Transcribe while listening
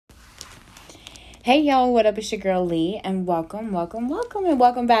Hey y'all, what up? It's your girl Lee, and welcome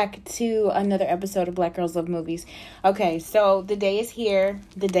back to another episode of Black Girls Love Movies. Okay, so the day is here.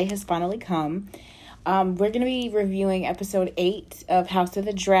 The day has finally come. We're going to be reviewing episode 8 of House of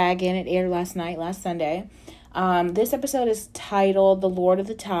the Dragon. It aired last Sunday. This episode is titled The Lord of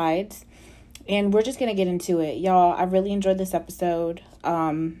the Tides, and we're just going to get into it. Y'all, I really enjoyed this episode.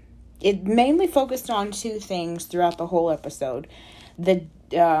 It mainly focused on two things throughout the whole episode.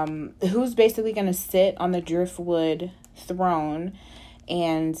 Who's basically going to sit on the Driftwood throne,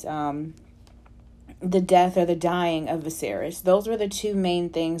 and the death or the dying of Viserys. Those were the two main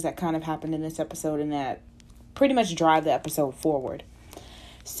things that kind of happened in this episode, and that pretty much drive the episode forward.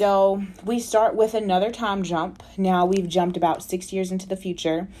 So we start with another time jump. Now we've jumped about 6 years into the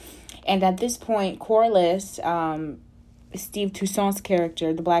future, and at this point, Corlys, Steve Toussaint's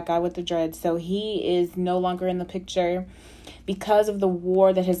character, the black guy with the dreads, so he is no longer in the picture. Because of the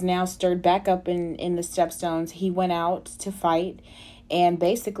war that has now stirred back up in the Stepstones, he went out to fight, and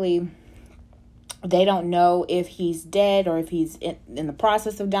basically they don't know if he's dead or if he's in the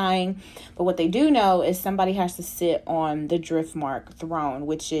process of dying. But what they do know is somebody has to sit on the Driftmark throne,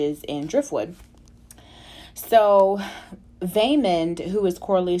 which is in Driftwood. So Vaemond, who is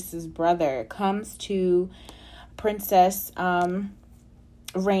Corlys's brother, comes to Princess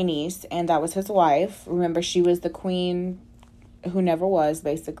Rhaenys, and that was his wife. Remember, she was the queen who never was,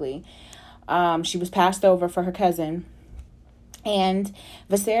 basically. She was passed over for her cousin. And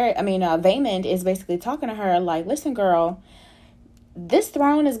Vaemond is basically talking to her like, listen, girl, this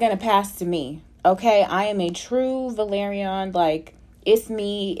throne is going to pass to me. Okay, I am a true Valyrian. Like, it's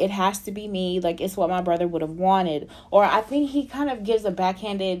me. It has to be me. Like, it's what my brother would have wanted. Or I think he kind of gives a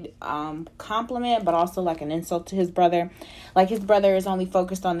backhanded compliment, but also like an insult to his brother. Like, his brother is only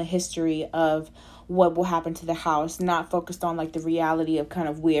focused on the history of what will happen to the house, not focused on like the reality of kind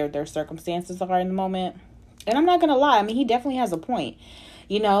of where their circumstances are in the moment. And I'm not gonna lie, I mean, he definitely has a point.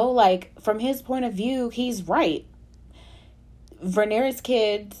 You know, like, from his point of view, he's right. Rhaenyra's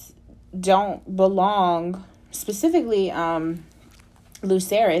kids don't belong, specifically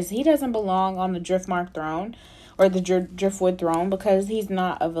Lucerys. He doesn't belong on the Driftmark throne or the Driftwood throne because he's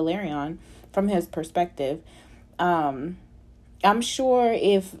not a Valyrian from his perspective. I'm sure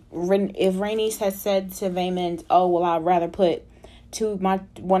if Rhaenys had said to Vaemond, oh, well, I'd rather put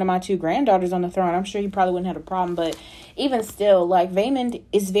one of my two granddaughters on the throne, I'm sure he probably wouldn't have a problem. But even still, like, Vaemond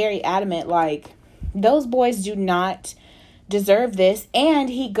is very adamant, like, those boys do not deserve this. And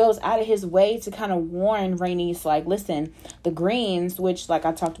he goes out of his way to kind of warn Rhaenys, like, listen, the Greens, which, like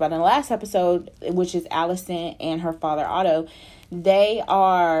I talked about in the last episode, which is Alicent and her father Otto, they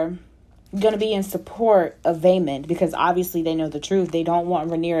are going to be in support of Vaemond because obviously they know the truth. They don't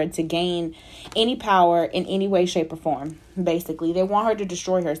want Rhaenyra to gain any power in any way, shape, or form. Basically, they want her to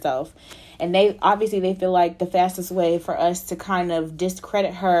destroy herself. And they feel like the fastest way for us to kind of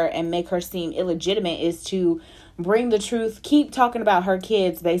discredit her and make her seem illegitimate is to bring the truth, keep talking about her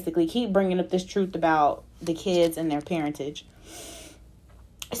kids, basically. Keep bringing up this truth about the kids and their parentage.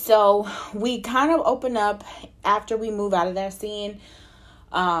 So we kind of open up after we move out of that scene.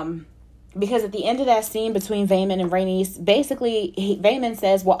 Because at the end of that scene between Vaemond and Rhaenys, basically, Vaemond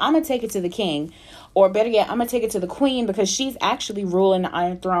says, well, I'm going to take it to the king. Or better yet, I'm going to take it to the queen because she's actually ruling the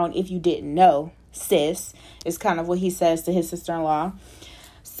Iron Throne if you didn't know, sis, is kind of what he says to his sister-in-law.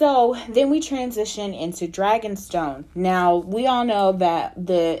 So then we transition into Dragonstone. Now, we all know that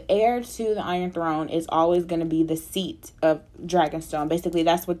the heir to the Iron Throne is always going to be the seat of Dragonstone. Basically,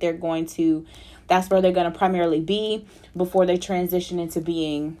 that's where they're going to primarily be before they transition into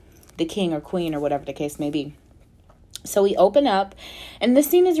being the king or queen or whatever the case may be. So we open up, and this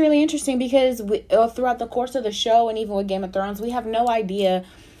scene is really interesting because throughout the course of the show and even with Game of Thrones, we have no idea.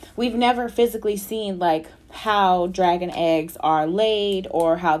 We've never physically seen like how dragon eggs are laid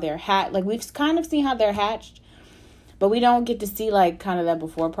or how they're hatched. Like, we've kind of seen how they're hatched, but we don't get to see like kind of that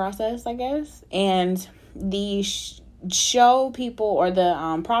before process, I guess. And the show people or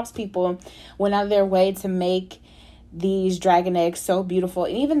the props people went out of their way to make these dragon eggs so beautiful.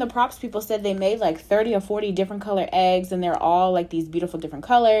 And even the props people said they made like 30 or 40 different color eggs, and they're all like these beautiful different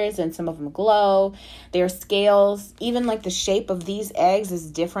colors, and some of them glow. Their scales, even like the shape of these eggs is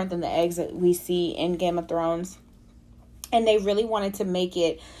different than the eggs that we see in Game of Thrones. And they really wanted to make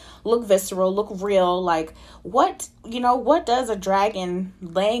it look visceral, look real. Like, what does a dragon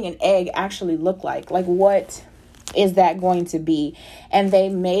laying an egg actually look like? Like, what is that going to be? And they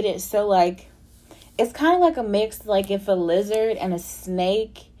made it so like it's kind of like a mix, like if a lizard and a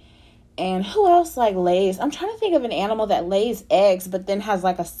snake, and who else like lays? I'm trying to think of an animal that lays eggs, but then has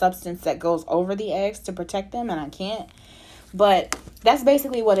like a substance that goes over the eggs to protect them, and I can't. But that's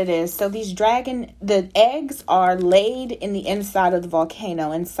basically what it is. So the eggs are laid in the inside of the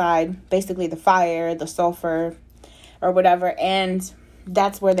volcano, inside basically the fire, the sulfur, or whatever. And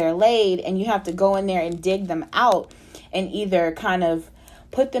that's where they're laid. And you have to go in there and dig them out and either kind of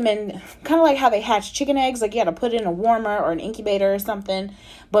put them in, kind of like how they hatch chicken eggs. Like you got to put it in a warmer or an incubator or something.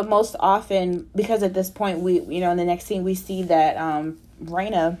 But most often, because at this point, in the next scene, we see that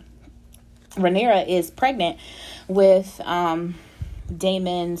Rhaenyra is pregnant with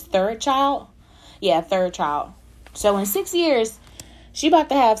Daemon's third child. Yeah, third child. So in 6 years, she about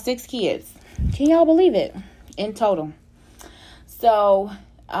to have 6 kids. Can y'all believe it? In total. So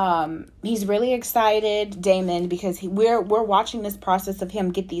he's really excited, Daemon, because we're watching this process of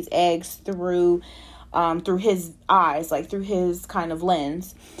him get these eggs through his eyes, like through his kind of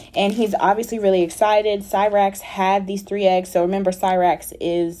lens. And he's obviously really excited. Syrax had these 3 eggs. So remember, Syrax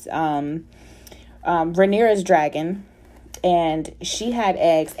is Rhaenyra's dragon. And she had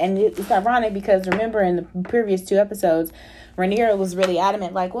eggs. And it's ironic because remember in the previous 2 episodes, Rhaenyra was really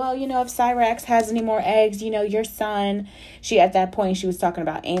adamant, like, well, if Syrax has any more eggs, your son. At that point, she was talking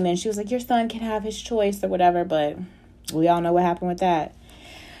about Aemon. She was like, your son can have his choice or whatever. But we all know what happened with that.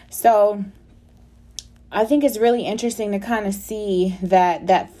 So I think it's really interesting to kind of see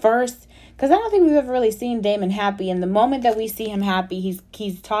that first, because I don't think we've ever really seen Daemon happy. And the moment that we see him happy,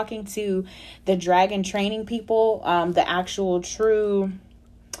 he's talking to the dragon training people, the actual true,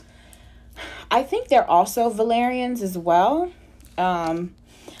 I think they're also Valyrians as well.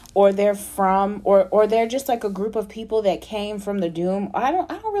 Or they're from, or they're just like a group of people that came from the Doom. I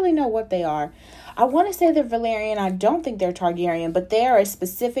don't really know what they are. I want to say they're Valyrian. I don't think they're Targaryen, but they are a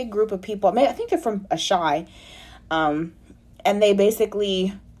specific group of people. I think they're from Ashai. And they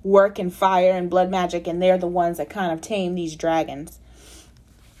basically work in fire and blood magic, and they're the ones that kind of tame these dragons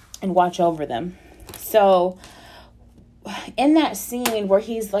and watch over them. So in that scene where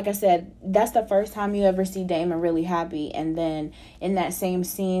he's, like I said, that's the first time you ever see Daemon really happy. And then in that same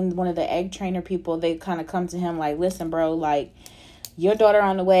scene, one of the egg trainer people, they kind of come to him like, listen, bro, like, your daughter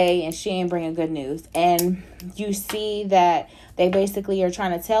on the way and she ain't bringing good news. And you see that they basically are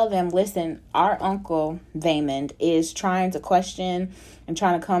trying to tell them, listen, our uncle Vaemond is trying to question and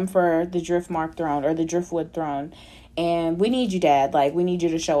trying to come for the Driftmark throne or the Driftwood throne. And we need you, Dad. Like, we need you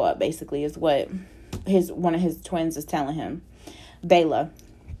to show up, basically, is what one of his twins is telling him, Baela.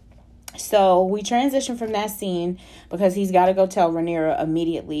 So we transition from that scene because he's got to go tell Rhaenyra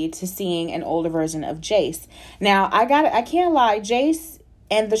immediately to seeing an older version of Jace. Now, I can't lie, Jace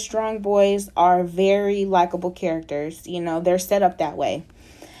and the Strong Boys are very likable characters. They're set up that way.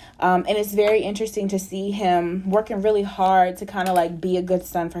 And it's very interesting to see him working really hard to kind of like be a good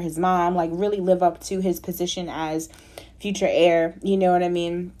son for his mom, like really live up to his position as future heir. You know what I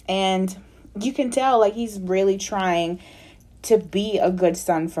mean? And you can tell like he's really trying to be a good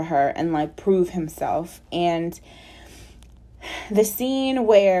son for her and like prove himself. And the scene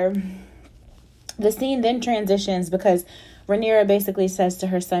then transitions because Rhaenyra basically says to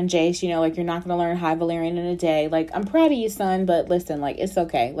her son Jace, like, you're not going to learn High Valyrian in a day. Like, I'm proud of you, son, but listen, like, it's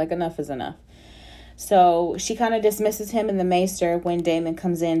okay. Like, enough is enough. So she kind of dismisses him in the Maester when Daemon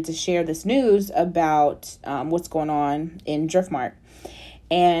comes in to share this news about what's going on in Driftmark.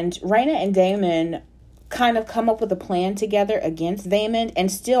 And Rhaena and Daemon kind of come up with a plan together against Vaemond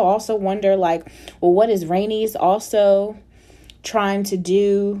and still also wonder, like, well, what is Rhaenys also trying to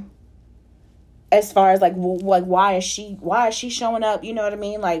do as far as like, why is she showing up? You know what I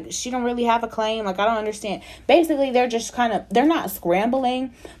mean? Like, she don't really have a claim. Like, I don't understand. Basically, they're just they're not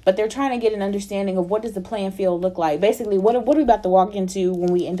scrambling, but they're trying to get an understanding of what does the playing field look like. Basically, what are we about to walk into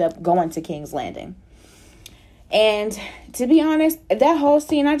when we end up going to King's Landing? And to be honest, that whole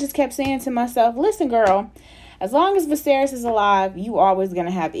scene, I just kept saying to myself, listen, girl, as long as Viserys is alive, you always going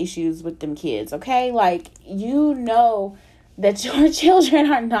to have issues with them kids, okay? Like, that your children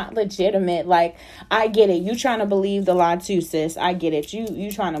are not legitimate. Like, I get it. You trying to believe the lie too, sis. I get it.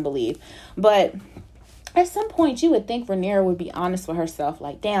 You trying to believe. But at some point, you would think Rhaenyra would be honest with herself.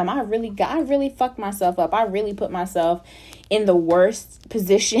 Like, damn, I really fucked myself up. I really put myself in the worst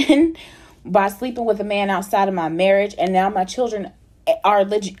position by sleeping with a man outside of my marriage, and now my children are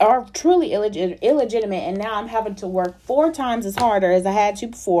truly illegitimate, and now I'm having to work 4 times as harder as I had to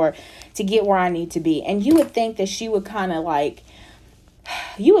before to get where I need to be. And you would think that she would kind of like,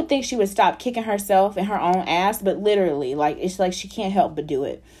 you would think she would stop kicking herself in her own ass, but literally, like, it's like she can't help but do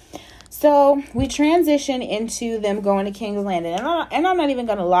it. So we transition into them going to King's Landing, and I'm not even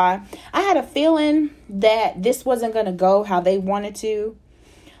gonna lie, I had a feeling that this wasn't gonna go how they wanted to.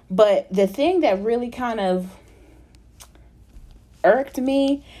 But the thing that really kind of irked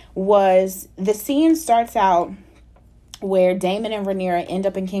me was the scene starts out where Daemon and Rhaenyra end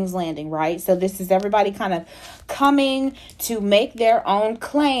up in King's Landing, right? So this is everybody kind of coming to make their own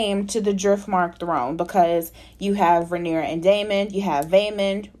claim to the Driftmark throne, because you have Rhaenyra and Daemon, you have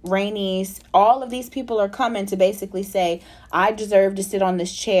Vaemond, Rhaenys, all of these people are coming to basically say, I deserve to sit on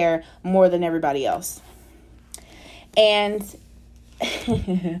this chair more than everybody else. And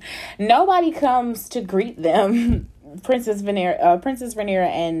nobody comes to greet them. Princess Rhaenyra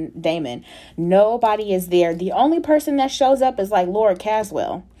and Daemon. Nobody is there. The only person that shows up is like Lord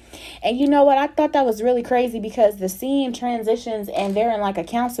Caswell. And you know what? I thought that was really crazy, because the scene transitions and they're in like a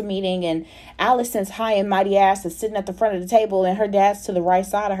council meeting, and Alicent's high and mighty ass is sitting at the front of the table and her dad's to the right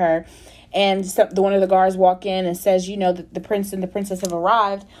side of her. And one of the guards walk in and says, you know, that the prince and the princess have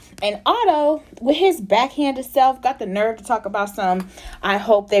arrived. And Otto, with his backhanded self, got the nerve to talk about I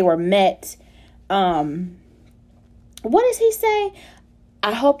hope they were met. What does he say?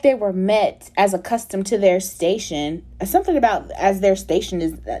 I hope they were met as accustomed to their station. Something about as their station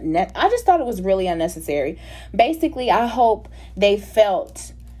is net. I just thought it was really unnecessary. Basically, I hope they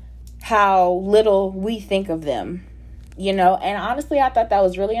felt how little we think of them. You know, and honestly, I thought that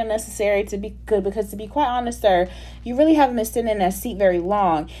was really unnecessary to be good, because to be quite honest, sir, you really haven't been sitting in that seat very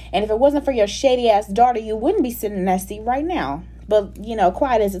long. And if it wasn't for your shady ass daughter, you wouldn't be sitting in that seat right now. But, you know,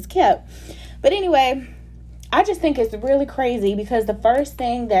 quiet as it's kept. But anyway, I just think it's really crazy, because the first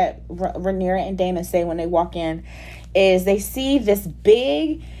thing that Rhaenyra and Daemon say when they walk in is they see this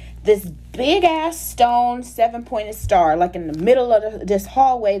big ass stone 7-pointed star, like in the middle of this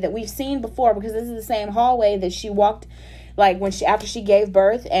hallway that we've seen before, because this is the same hallway that she walked, like after she gave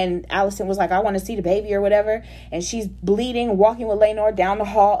birth, and Alicent was like, I want to see the baby or whatever, and she's bleeding, walking with Laenor down the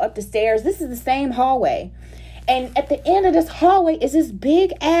hall, up the stairs. This is the same hallway, and at the end of this hallway is this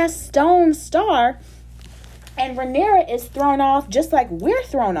big ass stone star. And Rhaenyra is thrown off just like we're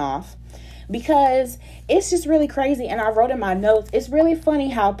thrown off, because it's just really crazy. And I wrote in my notes, it's really funny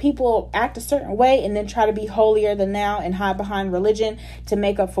how people act a certain way and then try to be holier than thou and hide behind religion to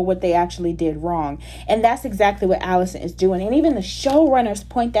make up for what they actually did wrong. And that's exactly what Alicent is doing. And even the showrunners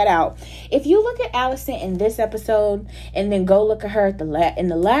point that out. If you look at Alicent in this episode and then go look at her in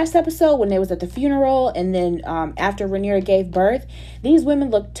the last episode when they was at the funeral, and then after Rhaenyra gave birth, these women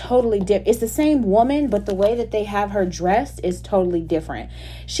look totally different. It's the same woman, but the way that they have her dressed is totally different.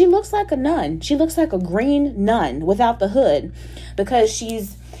 She looks like a nun. She looks like a green nun without the hood, because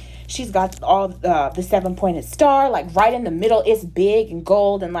she's got all the 7-pointed star, like right in the middle. It's big and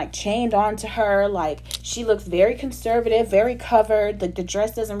gold and like chained onto her. Like, she looks very conservative, very covered. The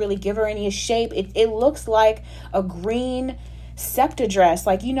dress doesn't really give her any shape. It looks like a green septa dress,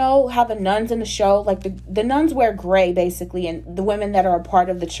 like, you know how the nuns in the show, like the nuns wear gray basically, and the women that are a part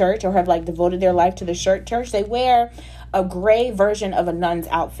of the church or have like devoted their life to the church, they wear a gray version of a nun's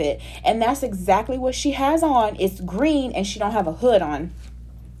outfit, and that's exactly what she has on. It's green, and she don't have a hood on.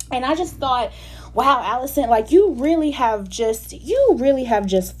 And I just thought, wow, Alicent, like, you really have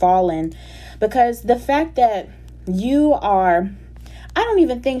just fallen, because the fact that you are, I don't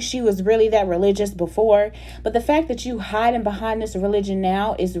even think she was really that religious before, but the fact that you hiding behind this religion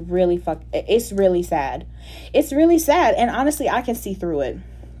now is it's really sad. It's really sad. And honestly, I can see through it.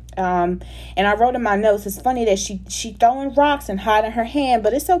 And I wrote in my notes, it's funny that she throwing rocks and hiding her hand,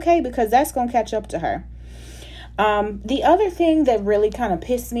 but it's okay, because that's going to catch up to her. The other thing that really kind of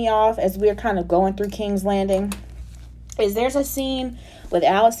pissed me off as we're kind of going through King's Landing is there's a scene with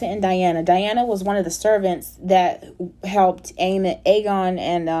Alicent and Diana. Diana was one of the servants that helped Aegon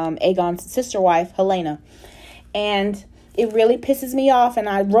and Aegon's sister wife, Helena. And it really pisses me off. And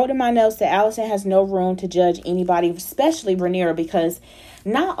I wrote in my notes that Alicent has no room to judge anybody, especially Rhaenyra, because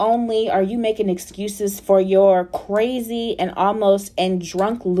not only are you making excuses for your crazy and almost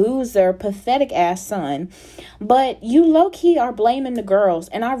drunk loser, pathetic ass son, but you low-key are blaming the girls.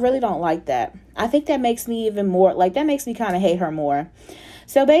 And I really don't like that. I think that makes me even more, like, that makes me kind of hate her more.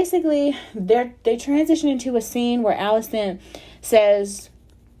 So basically, they transition into a scene where Alicent says,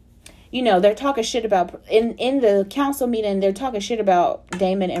 you know, they're talking shit about, in the council meeting, they're talking shit about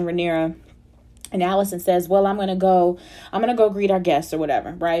Daemon and Rhaenyra. And Alicent says, well, I'm going to go greet our guests or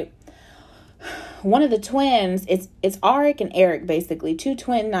whatever, right? One of the twins, it's Arik and Eric, basically, 2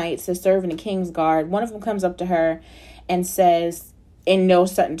 twin knights that serve in the King's Guard. One of them comes up to her and says, in no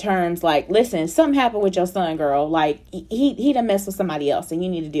certain terms, like, listen, something happened with your son, girl. Like, he done messed with somebody else, and you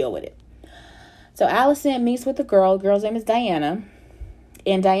need to deal with it. So Alicent meets with the girl. The girl's name is Diana.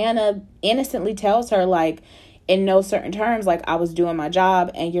 And Diana innocently tells her, like, in no certain terms, like, I was doing my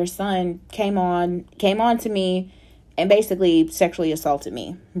job and your son came on to me and basically sexually assaulted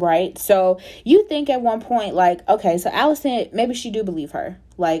me, right? So you think at one point, like, okay, so Allison, maybe she do believe her.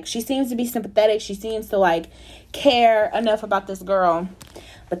 Like, she seems to be sympathetic. She seems to, like, care enough about this girl.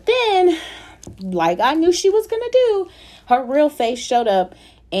 But then, like I knew she was going to do, her real face showed up.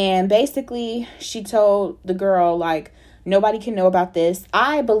 And basically, she told the girl, like, nobody can know about this.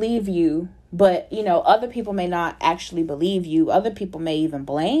 I believe you. But, you know, other people may not actually believe you. Other people may even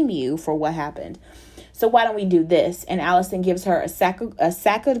blame you for what happened. So why don't we do this? And Allison gives her a sack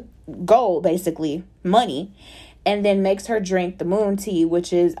of gold, basically, money, and then makes her drink the moon tea,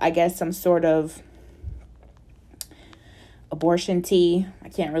 which is, I guess, some sort of abortion tea. I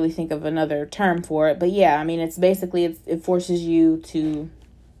can't really think of another term for it. But yeah, I mean, it's basically, it forces you to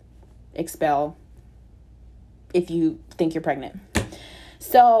expel if you think you're pregnant.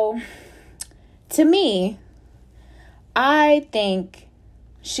 So to me, I think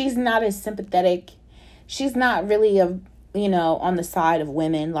she's not as sympathetic. She's not really on the side of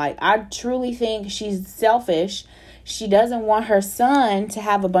women. Like, I truly think she's selfish. She doesn't want her son to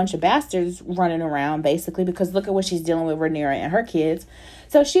have a bunch of bastards running around, basically, because look at what she's dealing with Rhaenyra and her kids.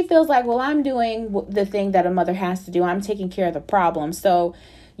 So she feels like, well, I'm doing the thing that a mother has to do. I'm taking care of the problem. So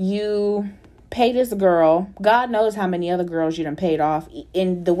you pay this girl. God knows how many other girls you done paid off.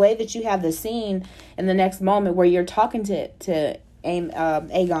 In the way that you have the scene in the next moment where you're talking to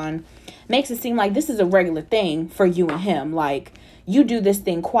Aegon, makes it seem like this is a regular thing for you and him. Like, you do this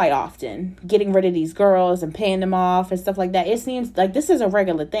thing quite often, getting rid of these girls and paying them off and stuff like that. It seems like this is a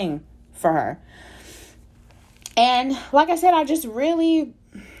regular thing for her. And like I said, I just really,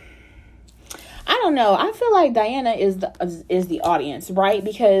 I don't know. I feel like Diana is the audience, right?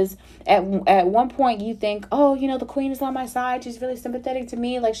 Because at one point you think, oh, you know, the queen is on my side. She's really sympathetic to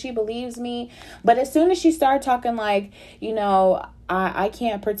me. Like, she believes me. But as soon as she started talking like, you know, I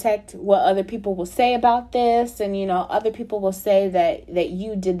can't protect what other people will say about this. And, you know, other people will say that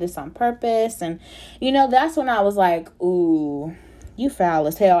you did this on purpose. And, you know, that's when I was like, ooh, you foul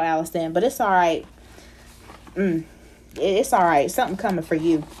as hell, Allison. But it's all right. It's all right. Something coming for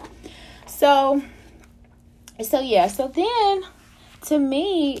you. So yeah. So then, to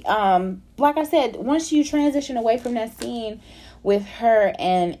me, like I said, once you transition away from that scene with her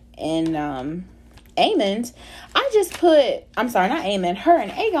and Aemond, her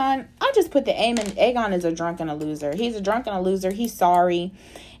and Aegon, I just put Aegon is a drunk and a loser. He's a drunk and a loser. He's sorry.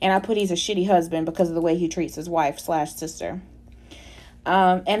 And I put he's a shitty husband because of the way he treats his wife / sister.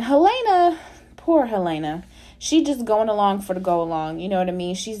 And Helaena, poor Helaena, she just going along for the go along. You know what I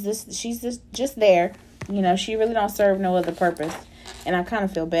mean? She's just there. You know, she really don't serve no other purpose. And I kind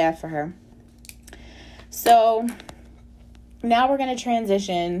of feel bad for her. So now we're going to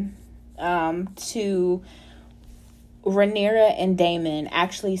transition to Rhaenyra and Daemon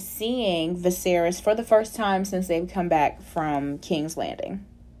actually seeing Viserys for the first time since they've come back from King's Landing.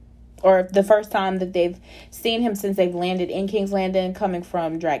 Or the first time that they've seen him since they've landed in King's Landing, coming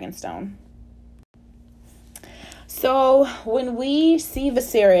from Dragonstone. So when we see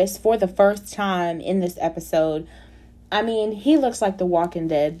Viserys for the first time in this episode, I mean, he looks like The Walking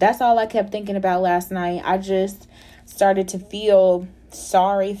Dead. That's all I kept thinking about last night. I just started to feel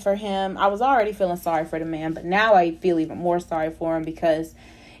sorry for him. I was already feeling sorry for the man, but now I feel even more sorry for him because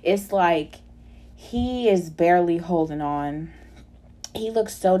it's like he is barely holding on. He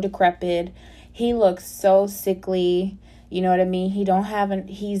looks so decrepit. He looks so sickly. You know what I mean?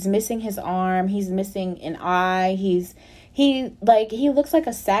 He's missing his arm. He's missing an eye. He looks like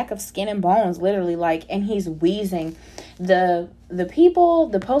a sack of skin and bones, literally, like, and he's wheezing. The people,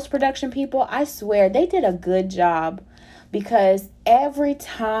 the post-production people, I swear they did a good job, because every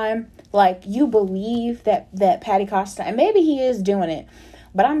time, like, you believe that Paddy Costa, and maybe he is doing it,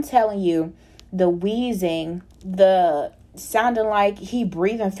 but I'm telling you, the wheezing, the sounding like he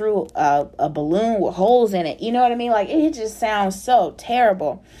breathing through a balloon with holes in it, you know what I mean? Like, it just sounds so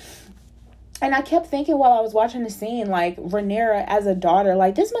terrible. And I kept thinking while I was watching the scene, like, Rhaenyra as a daughter,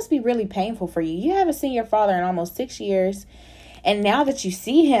 like, this must be really painful for you. You haven't seen your father in almost 6 years. And now that you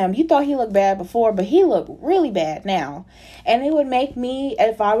see him, you thought he looked bad before, but he looked really bad now. And it would make me,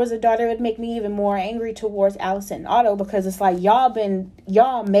 if I was a daughter, it would make me even more angry towards Alicent and Otto, because it's like,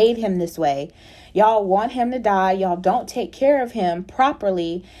 y'all made him this way. Y'all want him to die. Y'all don't take care of him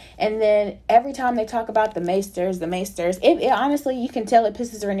properly. And then every time they talk about the Maesters, it honestly, you can tell it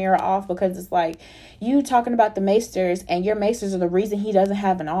pisses Rhaenyra off, because it's like, you talking about the Maesters, and your Maesters are the reason he doesn't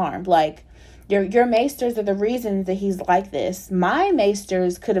have an arm. Like, your Maesters are the reasons that he's like this. My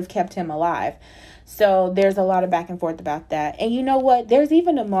Maesters could have kept him alive. So there's a lot of back and forth about that. And you know what? There's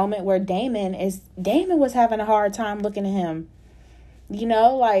even a moment where Daemon was having a hard time looking at him. You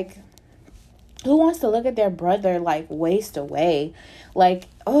know, like, Who wants to look at their brother like waste away? Like,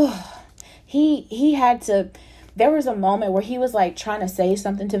 oh, he had to. There was a moment where he was like trying to say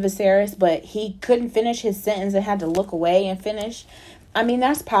something to Viserys, but he couldn't finish his sentence and had to look away and finish. I mean,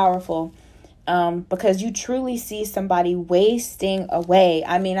 that's powerful. Because you truly see somebody wasting away.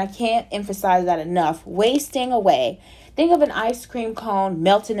 I mean, I can't emphasize that enough. Wasting away. Think of an ice cream cone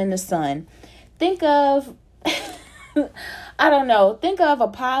melting in the sun. Think of, I don't know, think of a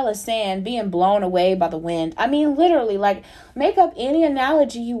pile of sand being blown away by the wind. I mean, literally, like, make up any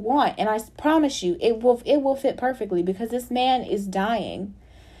analogy you want, and I promise you, it will fit perfectly, because this man is dying.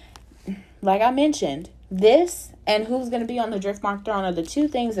 Like I mentioned, this and who's going to be on the Driftmark throne are the two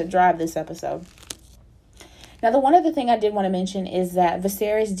things that drive this episode. Now, the one other thing I did want to mention is that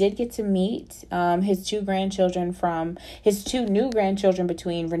Viserys did get to meet his two new grandchildren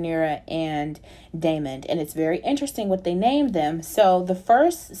between Rhaenyra and Daemon. And it's very interesting what they named them. So the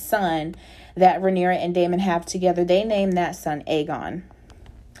first son that Rhaenyra and Daemon have together, they named that son Aegon.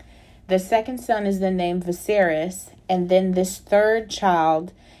 The second son is then named Viserys. And then this third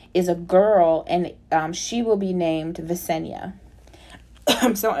child is a girl, and she will be named Visenya.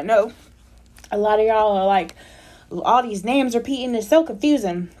 So I know a lot of y'all are like, all these names repeating is so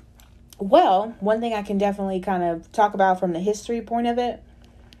confusing. Well, one thing I can definitely kind of talk about from the history point of it,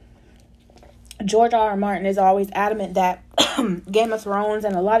 George R.R. Martin is always adamant that Game of Thrones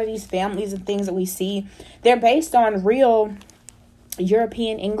and a lot of these families and things that we see, they're based on real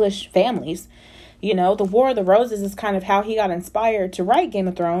European English families. You know, the War of the Roses is kind of how he got inspired to write Game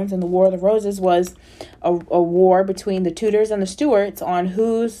of Thrones. And the War of the Roses was a war between the Tudors and the Stuarts on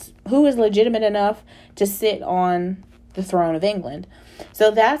who is legitimate enough to sit on the throne of England. So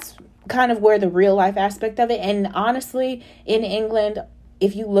that's kind of where the real life aspect of it. And honestly, in England,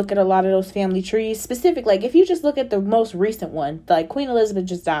 if you look at a lot of those family trees, specifically, like if you just look at the most recent one, like Queen Elizabeth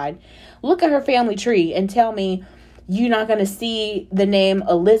just died, look at her family tree and tell me you're not going to see the name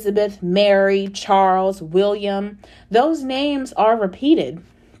Elizabeth, Mary, Charles, William. Those names are repeated.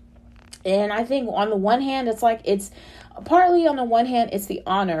 And I think on the one hand, it's like, it's partly on the one hand, it's the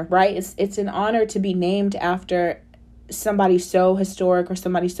honor, right? It's an honor to be named after somebody so historic or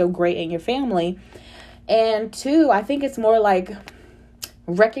somebody so great in your family. And two, I think it's more like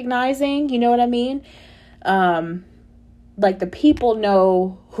recognizing, you know what I mean? Like the people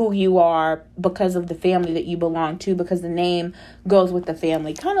know who you are because of the family that you belong to, because the name goes with the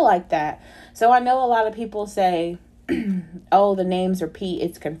family, kind of like that. So I know a lot of people say, oh, the names repeat,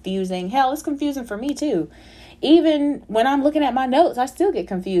 it's confusing. Hell, it's confusing for me too. Even when I'm looking at my notes, I still get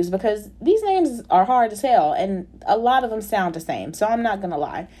confused because these names are hard to tell and a lot of them sound the same. So I'm not going to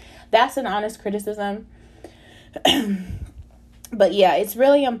lie. That's an honest criticism. But yeah, it's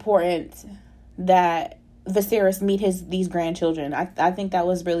really important that Viserys meet these grandchildren. I think that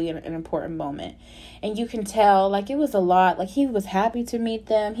was really an important moment. And you can tell, like, it was a lot. Like, he was happy to meet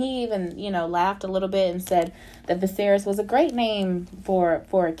them. He even, laughed a little bit and said that Viserys was a great name for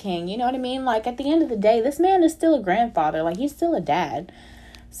a king. You know what I mean? Like, at the end of the day, this man is still a grandfather. Like, he's still a dad.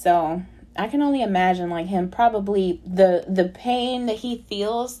 So, I can only imagine, like, him probably the pain that he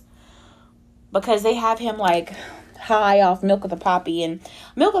feels because they have him, like, high off Milk of the Poppy. And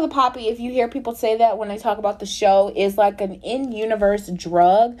Milk of the Poppy, if you hear people say that when they talk about the show, is like an in-universe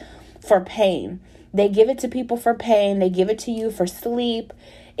drug for pain. They give it to people for pain. They give it to you for sleep.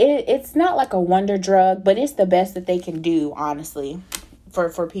 It's not like a wonder drug, but it's the best that they can do, honestly,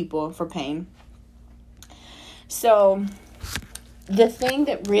 for people, for pain. So the thing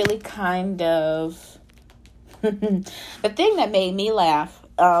that really kind of the thing that made me laugh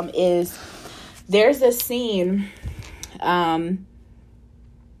is there's a scene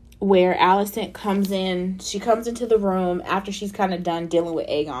where Alicent comes in. She comes into the room after she's kind of done dealing with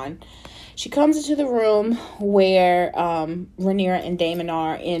Aegon. She comes into the room where Rhaenyra and Daemon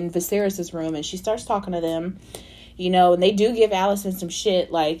are in Viserys' room, and she starts talking to them, and they do give Alicent some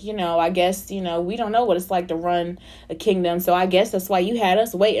shit, like, I guess, we don't know what it's like to run a kingdom, so I guess that's why you had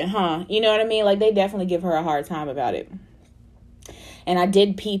us waiting, huh? You know what I mean? Like, they definitely give her a hard time about it. And I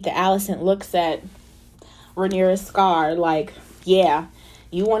did peep that Alicent looks at Rhaenyra's scar like, yeah,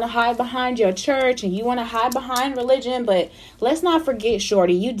 you want to hide behind your church and you want to hide behind religion, but let's not forget,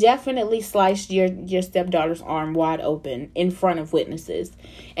 shorty, you definitely sliced your stepdaughter's arm wide open in front of witnesses.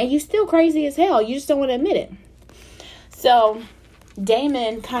 And you still crazy as hell. You just don't want to admit it. So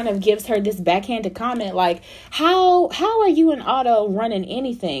Damon kind of gives her this backhanded comment like, how are you and Otto running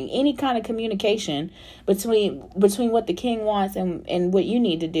any kind of communication between what the king wants and what you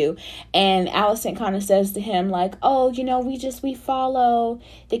need to do? And Alicent kind of says to him like, oh, we follow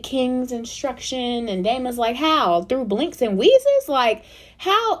the king's instruction. And Damon's like, how? Through blinks and wheezes? Like,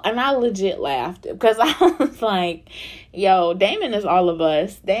 how? And I legit laughed because I was like, yo, Damon is all of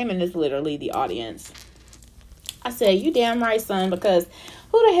us. Damon is literally the audience. I said, you damn right, son, because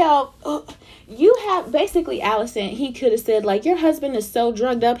who the hell, you have, basically, Alicent, he could have said, like, your husband is so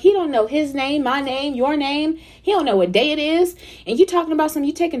drugged up, he don't know his name, my name, your name, he don't know what day it is, and you talking about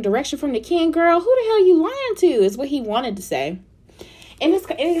you taking direction from the king, girl, who the hell you lying to, is what he wanted to say. And it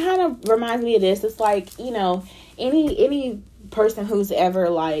kind of reminds me of this. It's like, any person who's ever,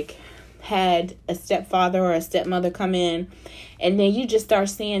 like, had a stepfather or a stepmother come in, and then you just start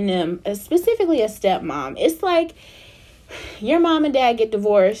seeing them, specifically a stepmom. It's like your mom and dad get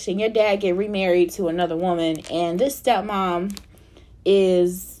divorced and your dad get remarried to another woman, and this stepmom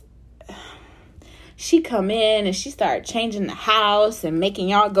she come in and she start changing the house and making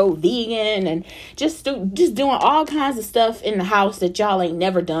y'all go vegan and just doing all kinds of stuff in the house that y'all ain't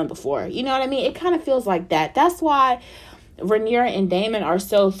never done before. You know what I mean? It kind of feels like that. That's why Rhaenyra and Daemon are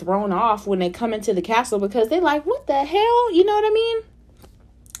so thrown off when they come into the castle, because they're like, what the hell? You know what I mean?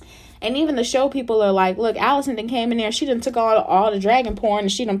 And even the show people are like, look, Alicent done came in there, she done took all the dragon porn,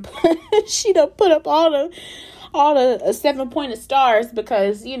 and she done put up all the 7-pointed stars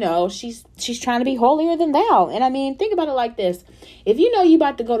because, she's trying to be holier than thou. And I mean, think about it like this. If you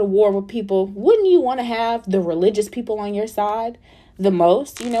about to go to war with people, wouldn't you want to have the religious people on your side the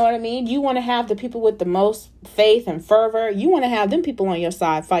most? You know what I mean? You want to have the people with the most faith and fervor. You want to have them people on your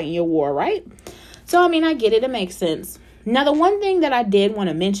side fighting your war, right? So, I mean, I get it. It makes sense. Now, the one thing that I did want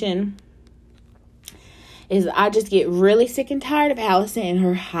to mention is I just get really sick and tired of Alicent and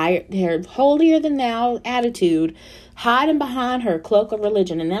her holier than thou attitude, hiding behind her cloak of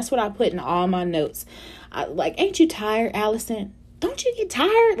religion. And that's what I put in all my notes. Ain't you tired, Alicent? Don't you get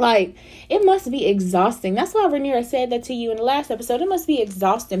tired? Like, it must be exhausting. That's why Rhaenyra said that to you in the last episode. It must be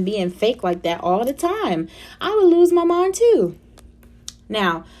exhausting being fake like that all the time. I would lose my mind too.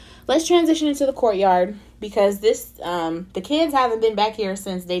 Now, let's transition into the courtyard, because the kids haven't been back here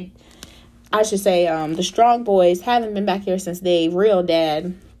since the strong boys haven't been back here since they real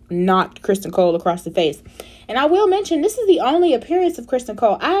dad knocked Criston Cole across the face. And I will mention, this is the only appearance of Criston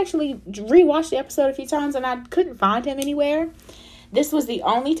Cole. I actually rewatched the episode a few times and I couldn't find him anywhere. This was the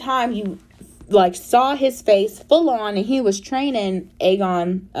only time you saw his face full on, and he was training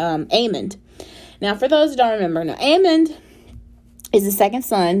Aemond. Now, for those who don't remember, Aemond is the second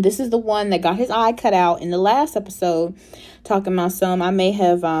son. This is the one that got his eye cut out in the last episode, talking about I may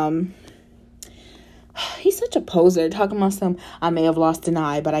have he's such a poser, talking about I may have lost an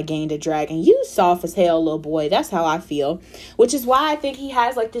eye, but I gained a dragon. You soft as hell, little boy. That's how I feel. Which is why I think he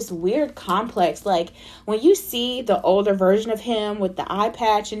has this weird complex. When you see the older version of him with the eye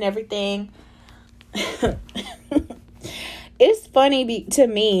patch and everything, it's funny to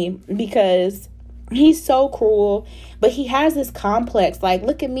me because he's so cruel, but he has this complex.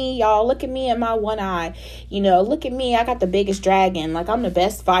 Look at me, y'all. Look at me and my one eye. Look at me. I got the biggest dragon. I'm the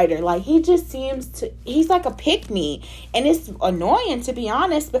best fighter. He just he's like a pick-me. And it's annoying, to be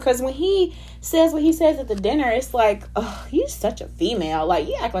honest, because when he says what he says at the dinner, it's like, oh, he's such a female.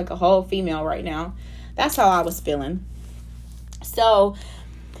 You act like a whole female right now. That's how I was feeling. So,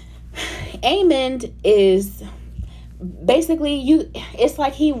 Aemond is basically, it's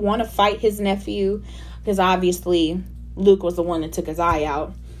like he want to fight his nephew, because obviously Luke was the one that took his eye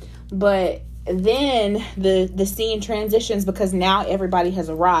out. But then the scene transitions, because now everybody has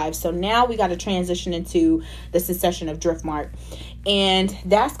arrived. So now we got to transition into the succession of Driftmark, and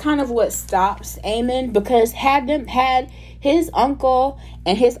that's kind of what stops Aemond, because had his uncle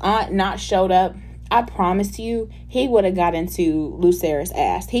and his aunt not showed up, I promise you, he would have got into Lucerys'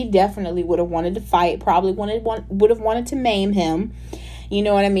 ass. He definitely would have wanted to fight, probably would have wanted to maim him. You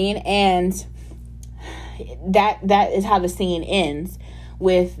know what I mean? And that is how the scene ends,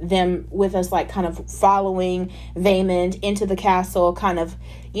 with us kind of following Vaemond into the castle, kind of,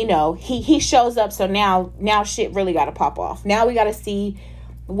 he shows up. So now shit really got to pop off. Now we got to see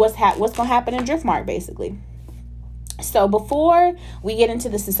what's going to happen in Driftmark, basically. So before we get into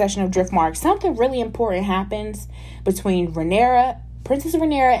the succession of Driftmark, something really important happens between Princess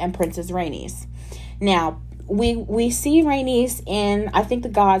Rhaenyra and Princess Rhaenys. Now, we see Rhaenys in, I think, the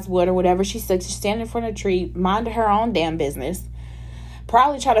Godswood or whatever. She's standing in front of a tree, minding her own damn business.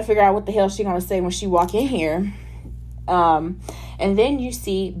 Probably trying to figure out what the hell she's going to say when she walk in here. And then you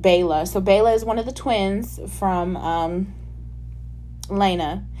see Baela. So Baela is one of the twins from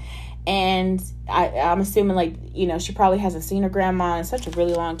Lena. And I'm assuming, like, you know, she probably hasn't seen her grandma in such a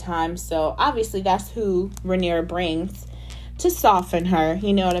really long time. So obviously that's who Rhaenyra brings to soften her.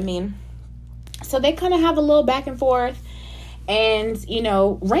 You know what I mean? So they kind of have a little back and forth. And, you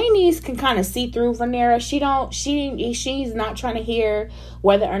know, Rhaenys can kind of see through Rhaenyra. She's not trying to hear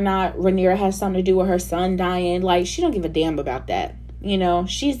whether or not Rhaenyra has something to do with her son dying. Like, she don't give a damn about that. You know,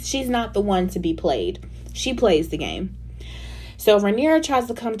 she's not the one to be played. She plays the game. So Rhaenyra tries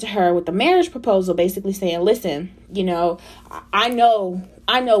to come to her with a marriage proposal, basically saying, listen, you know, I know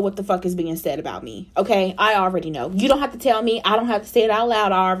what the fuck is being said about me. Okay, I already know. You don't have to tell me. I don't have to say it out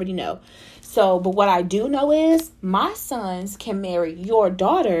loud. I already know. So, but what I do know is my sons can marry your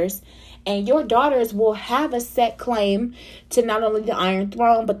daughters, and your daughters will have a set claim to not only the Iron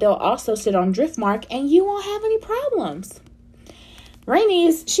Throne, but they'll also sit on Driftmark, and you won't have any problems.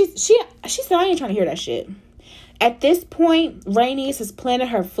 Rhaenys, she said, I ain't trying to hear that shit. At this point, Rhaenys has planted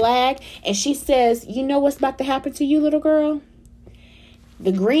her flag, and she says, you know what's about to happen to you, little girl?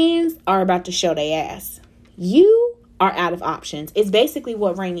 The Greens are about to show their ass. You are out of options. It's basically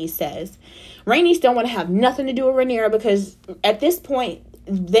what Rhaenys says. Rhaenys don't want to have nothing to do with Rhaenyra, because at this point,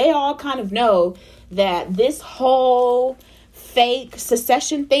 they all kind of know that this whole fake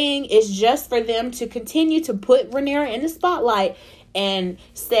secession thing is just for them to continue to put Rhaenyra in the spotlight and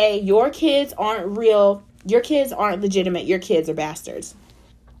say, your kids aren't real. Your kids aren't legitimate. Your kids are bastards.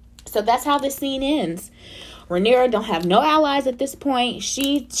 So that's how this scene ends. Rhaenyra don't have no allies at this point.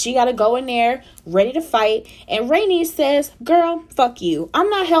 She got to go in there ready to fight. And Rhaenys says, girl, fuck you. I'm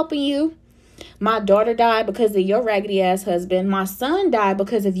not helping you. My daughter died because of your raggedy ass husband. My son died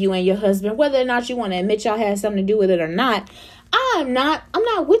because of you and your husband. Whether or not you want to admit y'all had something to do with it or not, I'm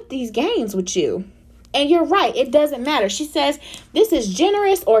not with these games with you. And you're right. It doesn't matter. She says this is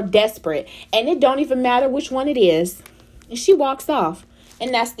generous or desperate. And it don't even matter which one it is. And she walks off.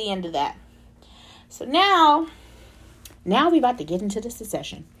 And that's the end of that. So now we about to get into the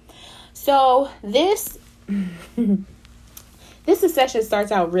secession. So this secession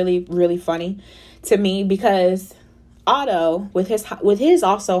starts out really, really funny to me, because Otto, with his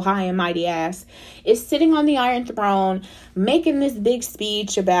also high and mighty ass, is sitting on the Iron Throne making this big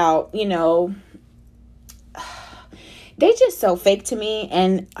speech about, you know, they just so fake to me,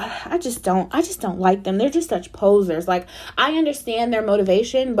 and I just don't like them. They're just such posers. Like, I understand their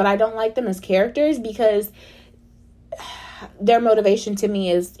motivation, but I don't like them as characters, because their motivation to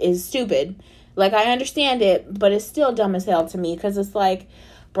me is stupid. Like, I understand it, but it's still dumb as hell to me, because it's like,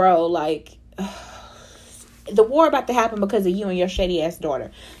 bro, like, the war about to happen because of you and your shady ass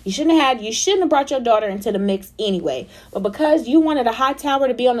daughter. You shouldn't have brought your daughter into the mix anyway. But because you wanted a high tower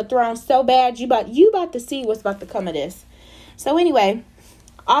to be on the throne so bad, you about to see what's about to come of this. So anyway,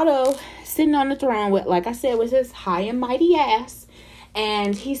 Otto sitting on the throne with, like I said, with his high and mighty ass,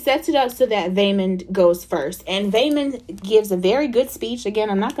 and he sets it up so that Vaemond goes first. And Vaemond gives a very good speech.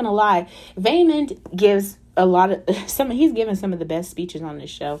 Again, I'm not gonna lie, Vaemond gives he's given some of the best speeches on this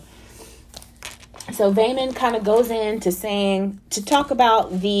show. So Vaemond kind of goes into to talk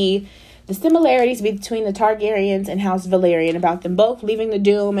about the similarities between the Targaryens and House Valyrian, about them both leaving the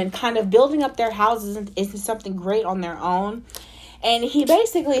Doom and kind of building up their houses into something great on their own. And he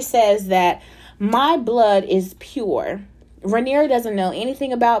basically says that my blood is pure. Rhaenyra doesn't know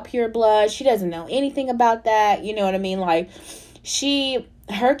anything about pure blood. She doesn't know anything about that. You know what I mean? Like,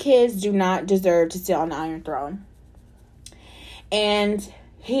 her kids do not deserve to sit on the Iron Throne. And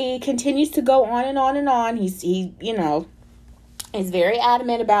he continues to go on and on and on. He is very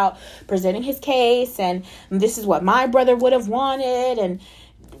adamant about presenting his case, and this is what my brother would have wanted, and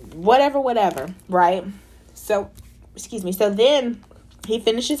whatever, right? So, So then he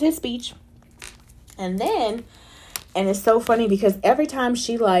finishes his speech, and it's so funny because every time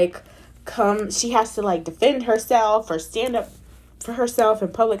she she has to defend herself or stand up for herself in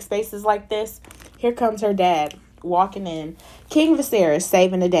public spaces like this. Here comes her dad walking in, King Viserys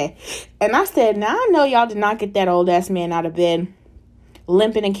saving the day. And I said, now I know y'all did not get that old ass man out of bed,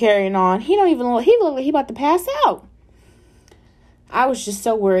 limping and carrying on. He looked like he about to pass out. I was just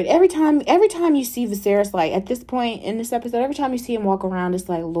so worried. Every time you see Viserys, at this point in this episode, every time you see him walk around, it's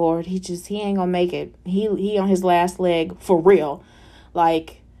like, Lord, he ain't gonna make it. He on his last leg for real.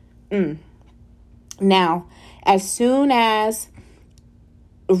 Now, as soon as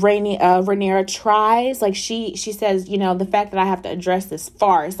Rhaenyra tries, she says, the fact that I have to address this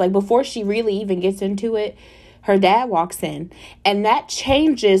farce, before she really even gets into it, her dad walks in, and that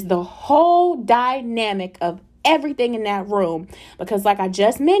changes the whole dynamic of everything in that room. Because like I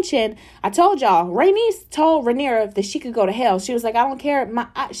just mentioned, I told y'all, Rhaenys told Rhaenyra that she could go to hell. She was like, I don't care.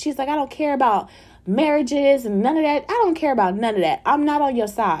 I don't care about marriages and none of that. I don't care about none of that. I'm not on your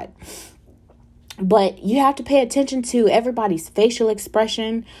side. But you have to pay attention to everybody's facial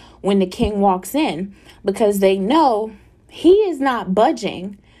expression when the king walks in, because they know he is not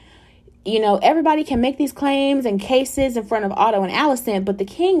budging. You know, everybody can make these claims and cases in front of Otto and Alicent, but the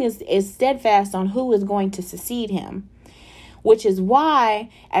king is steadfast on who is going to succeed him. Which is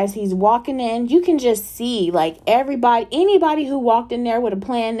why, as he's walking in, you can just see, like, anybody who walked in there with a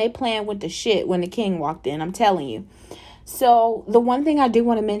plan, they plan with the shit when the king walked in. I'm telling you. So the one thing I do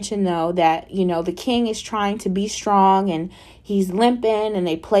want to mention, though, that, you know, the king is trying to be strong and he's limping and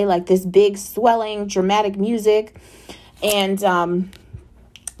they play like this big swelling dramatic music. And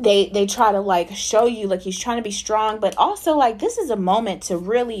they try to like show you like he's trying to be strong. But also like this is a moment to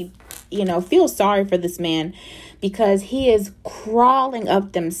really, you know, feel sorry for this man, because he is crawling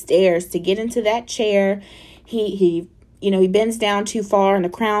up them stairs to get into that chair. He bends down too far and the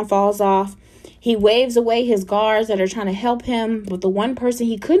crown falls off. He waves away his guards that are trying to help him, but the one person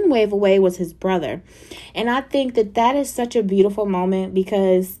he couldn't wave away was his brother. And I think that is such a beautiful moment,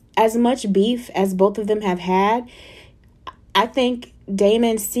 because as much beef as both of them have had, I think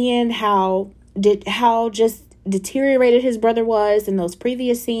Daemon, seeing how just deteriorated his brother was in those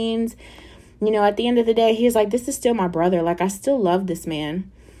previous scenes, you know, at the end of the day, he's like, this is still my brother. Like, I still love this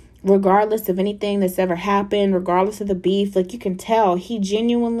man, regardless of anything that's ever happened, regardless of the beef. Like, you can tell he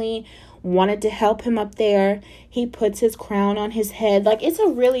genuinely wanted to help him up there. He puts his crown on his head. Like, it's a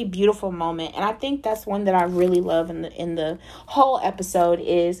really beautiful moment. And I think that's one that I really love in the whole episode.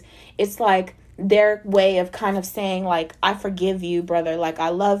 Is it's like their way of kind of saying, like, I forgive you, brother. Like, I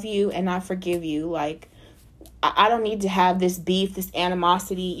love you and I forgive you. Like, I don't need to have this beef, this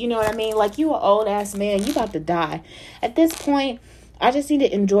animosity. You know what I mean? Like, you an old ass man. You about to die. At this point, I just need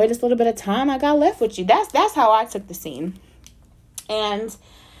to enjoy this little bit of time I got left with you. That's how I took the scene. And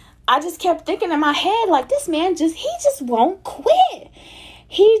I just kept thinking in my head, like, this man he just won't quit.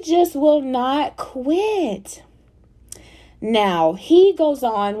 He just will not quit. Now, he goes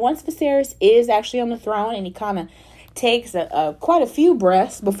on, once Viserys is actually on the throne and he kind of takes quite a few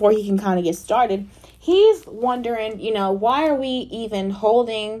breaths before he can kind of get started, he's wondering, you know, why are we even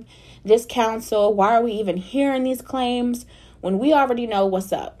holding this council? Why are we even hearing these claims when we already know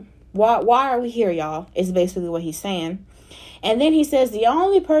what's up? Why are we here, y'all? Is basically what he's saying. And then he says the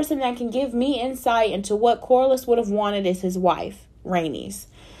only person that can give me insight into what Corlys would have wanted is his wife, Rhaenys.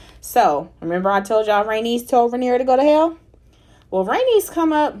 So, remember I told y'all Rhaenys told Rhaenyra to go to hell? Well, Rhaenys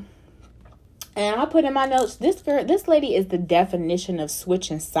come up, and I put in my notes, this lady is the definition of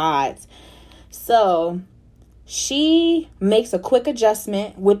switching sides. So, she makes a quick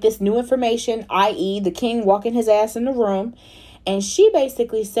adjustment with this new information, i.e. the king walking his ass in the room. And she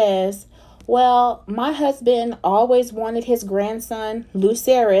basically says, well, my husband always wanted his grandson,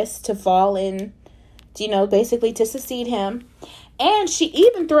 Lucerys, to fall in, you know, basically to succeed him. And she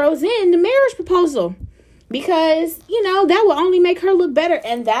even throws in the marriage proposal because, you know, that will only make her look better.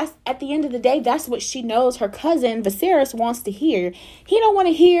 And that's, at the end of the day, that's what she knows her cousin Viserys wants to hear. He don't want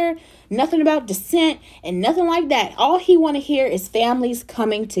to hear nothing about descent and nothing like that. All he want to hear is families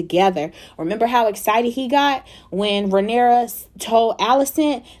coming together. Remember how excited he got when Rhaenyra told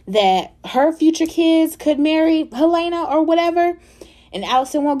Alicent that her future kids could marry Helena or whatever, and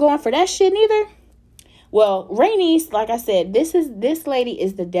Alicent won't go on for that shit neither? Well, Rhaenys, like I said, this lady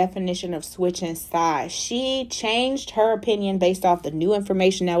is the definition of switching sides. She changed her opinion based off the new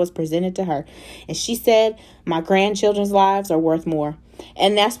information that was presented to her. And she said, my grandchildren's lives are worth more.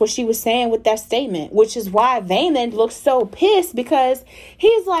 And that's what she was saying with that statement, which is why Vaemond looks so pissed, because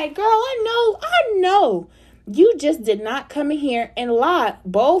he's like, girl, I know. You just did not come in here and lie,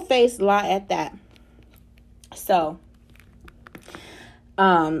 bold-faced lie at that. So,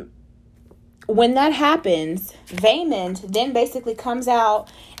 when that happens, Vaemond then basically comes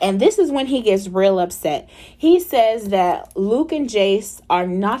out, and this is when he gets real upset. He says that Luke and Jace are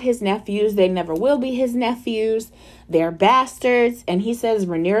not his nephews. They never will be his nephews. They're bastards. And he says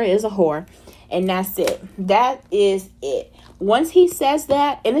Rhaenyra is a whore. And that's it. That is it. Once he says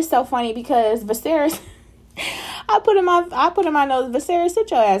that, and it's so funny because Viserys, I put in my notes, Viserys,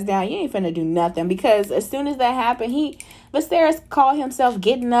 sit your ass down. You ain't finna do nothing. Because as soon as that happened, Viserys called himself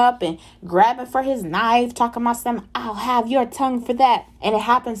getting up and grabbing for his knife, talking about something, I'll have your tongue for that. And it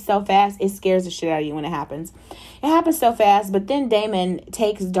happens so fast, it scares the shit out of you when it happens. It happens so fast, but then Daemon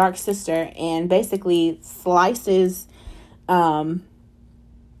takes Dark Sister and basically slices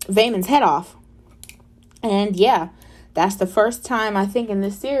Vaemond's head off. And yeah, that's the first time, I think, in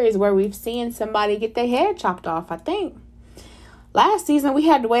this series where we've seen somebody get their head chopped off, I think. Last season, we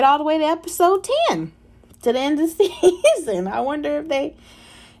had to wait all the way to episode 10 to the end of the season. I wonder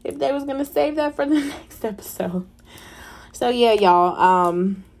if they was gonna save that for the next episode. So yeah,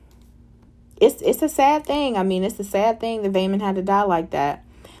 y'all. It's a sad thing. I mean, it's a sad thing that Vaemond had to die like that,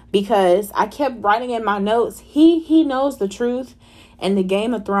 because I kept writing in my notes, he knows the truth, and the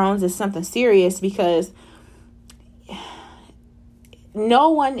Game of Thrones is something serious, because no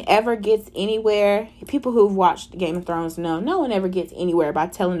one ever gets anywhere. People who've watched Game of Thrones know no one ever gets anywhere by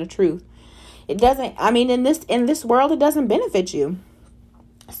telling the truth. It doesn't, I mean, in this world, it doesn't benefit you.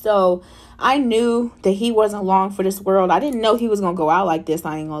 So I knew that he wasn't long for this world. I didn't know he was going to go out like this.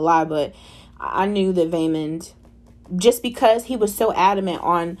 I ain't gonna lie, but I knew that Vaemond, just because he was so adamant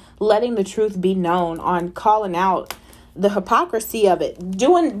on letting the truth be known, on calling out the hypocrisy of it,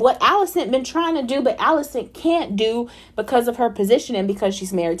 doing what Alicent been trying to do, but Alicent can't do because of her position and because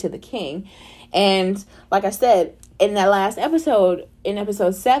she's married to the king. And like I said, in that last episode, in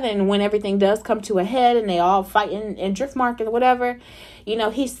episode 7, when everything does come to a head and they all fight in Driftmark or whatever, you know,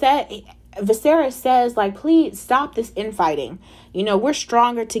 Viserys says, like, please stop this infighting. You know, we're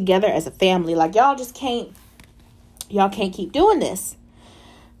stronger together as a family. Like, y'all can't keep doing this.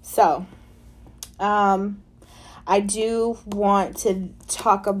 So, I do want to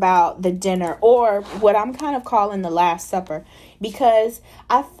talk about the dinner, or what I'm kind of calling the Last Supper, because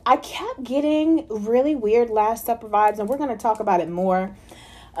I kept getting really weird Last Supper vibes, and we're going to talk about it more.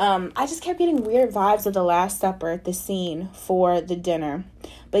 I just kept getting weird vibes of the Last Supper, the scene for the dinner.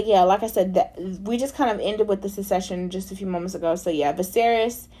 But yeah, like I said, we just kind of ended with the succession just a few moments ago. So yeah,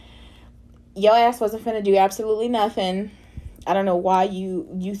 Viserys, your ass wasn't finna do absolutely nothing. I don't know why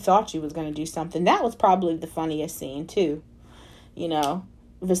you thought you was going to do something. That was probably the funniest scene too. You know,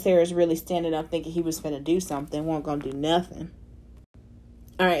 Viserys really standing up thinking he was going to do something, wasn't going to do nothing.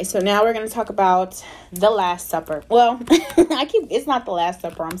 All right, so now we're going to talk about the Last Supper. Well, it's not the Last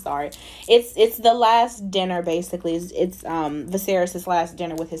Supper, I'm sorry. It's the last dinner, basically. It's Viserys' last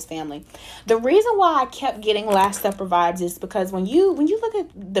dinner with his family. The reason why I kept getting Last Supper vibes is because when you look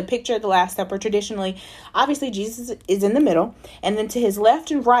at the picture of the Last Supper, traditionally, obviously Jesus is in the middle, and then to his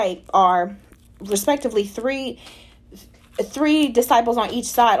left and right are respectively three disciples on each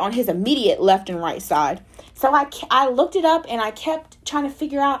side, on his immediate left and right side. So I looked it up and I kept trying to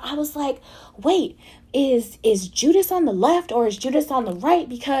figure out. I was like, wait, is Judas on the left or is Judas on the right?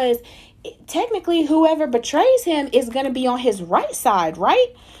 Because technically whoever betrays him is going to be on his right side, right?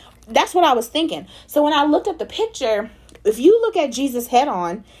 That's what I was thinking. So when I looked at the picture, if you look at Jesus head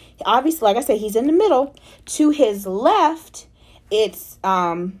on, obviously, like I said, he's in the middle. To his left, it's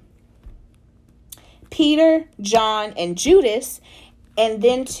Peter, John, and Judas. And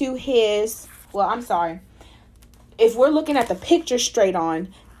then to his, well, I'm sorry. If we're looking at the picture straight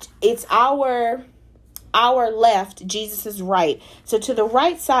on, it's our left, Jesus' right. So to the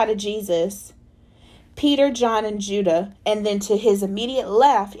right side of Jesus, Peter, John, and Judah. And then to his immediate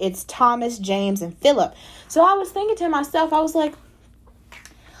left, it's Thomas, James, and Philip. So I was thinking to myself, I was like,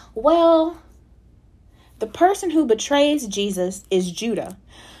 well, the person who betrays Jesus is Judah.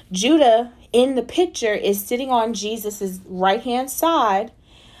 Judah in the picture is sitting on Jesus's right-hand side.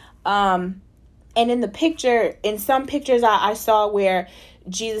 And in the picture, in some pictures I saw where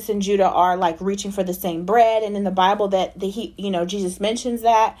Jesus and Judah are like reaching for the same bread. And in the Bible that Jesus mentions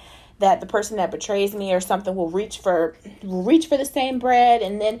that the person that betrays me or something will reach for the same bread.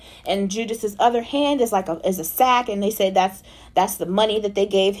 And Judas's other hand is is a sack. And they say that's the money that they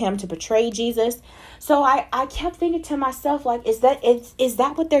gave him to betray Jesus. So I kept thinking to myself, like, is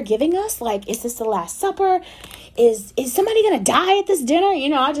that what they're giving us? Like, is this the Last Supper? Is somebody going to die at this dinner? You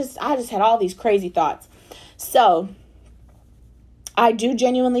know, I just had all these crazy thoughts. So I do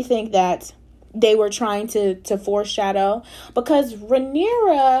genuinely think that they were trying to foreshadow, because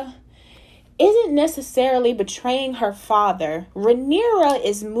Rhaenyra isn't necessarily betraying her father. Rhaenyra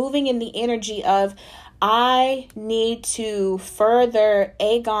is moving in the energy of, I need to further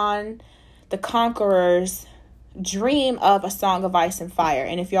Aegon the Conqueror's dream of A Song of Ice and Fire.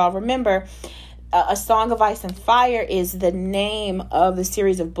 And if y'all remember, A Song of Ice and Fire is the name of the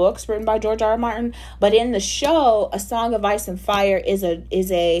series of books written by George R. R. Martin. But in the show, A Song of Ice and Fire is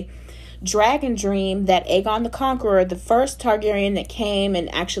a dragon dream that Aegon the Conqueror, the first Targaryen that came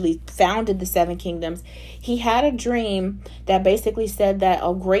and actually founded the Seven Kingdoms, he had a dream that basically said that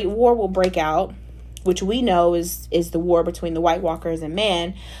a great war will break out, which we know is the war between the White Walkers and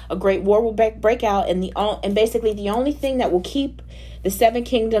man. A great war will break out, and basically the only thing that will keep the Seven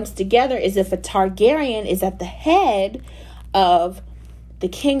Kingdoms together is if a Targaryen is at the head of the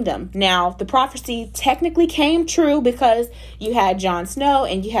kingdom. Now, the prophecy technically came true because you had Jon Snow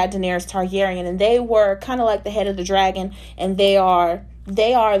and you had Daenerys Targaryen, and they were kind of like the head of the dragon, and they are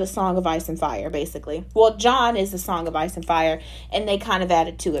They are the Song of Ice and Fire, basically. Well, Jon is the Song of Ice and Fire, and they kind of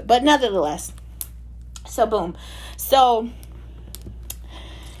added to it. But nonetheless, so boom. So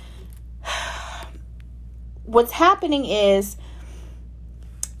what's happening is,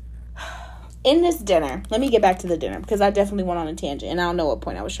 in this dinner, let me get back to the dinner, because I definitely went on a tangent, and I don't know what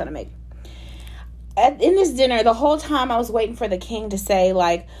point I was trying to make. In this dinner, the whole time I was waiting for the king to say,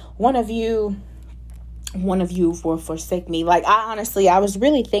 like, one of you will forsake me. Like, I was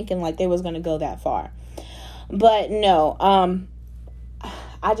really thinking like they was going to go that far. But no,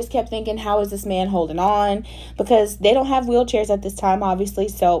 I just kept thinking, how is this man holding on? Because they don't have wheelchairs at this time, obviously.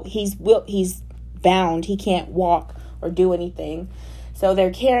 So he's bound. He can't walk or do anything. So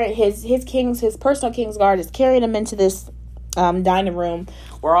they're carrying his personal king's guard is carrying him into this dining room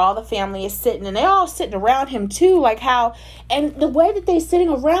where all the family is sitting, and they all sitting around him too, like how, and the way that they sitting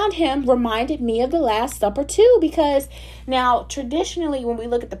around him reminded me of the Last Supper too, because now traditionally when we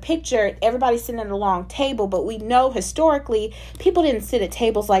look at the picture, everybody's sitting at a long table, but we know historically people didn't sit at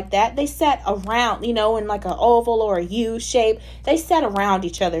tables like that. They sat around, in like an oval or a U shape. They sat around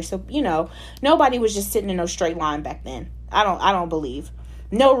each other, so nobody was just sitting in no straight line back then. I don't believe.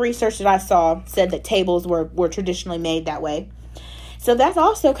 No research that I saw said that tables were traditionally made that way. So that's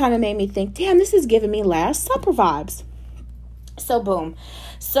also kind of made me think, damn, this is giving me Last Supper vibes. So boom.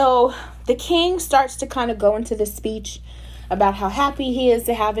 So the king starts to kind of go into this speech about how happy he is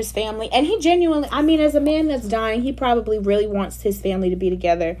to have his family. And he genuinely, as a man that's dying, he probably really wants his family to be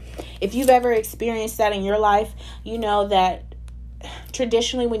together. If you've ever experienced that in your life, you know that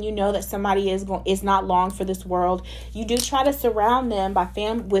traditionally when you know that somebody is not long for this world, you do try to surround them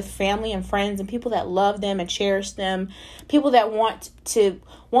with family and friends and people that love them and cherish them, people that want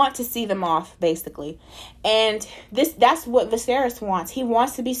to see them off, basically. And that's what Viserys wants. He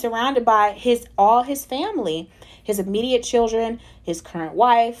wants to be surrounded by all his family, his immediate children, his current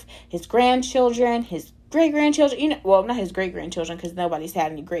wife, his grandchildren, his great-grandchildren, well, not his great-grandchildren, because nobody's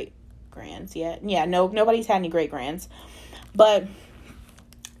had any great-grands yet. Yeah, nobody's had any great-grands. But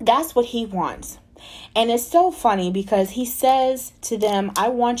that's what he wants. And it's so funny because he says to them, I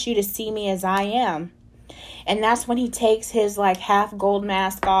want you to see me as I am. And that's when he takes his like half gold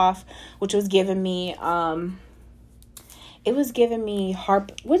mask off, which was giving me, it was giving me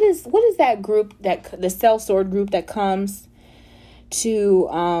what is that group, the sellsword group that comes to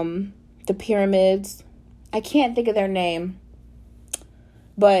the pyramids? I can't think of their name,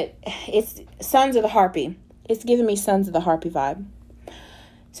 but it's Sons of the Harpy. It's giving me Sons of the Harpy vibe.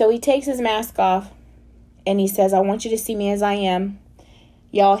 So he takes his mask off and he says, I want you to see me as I am.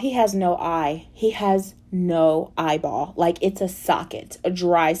 Y'all, he has no eye. He has no eyeball. Like, it's a socket, a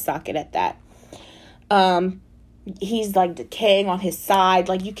dry socket at that. He's like decaying on his side.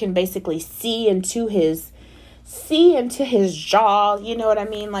 Like, you can basically see into his jaw. You know what I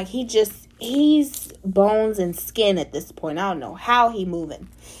mean? Like, he's bones and skin at this point. I don't know how he moving.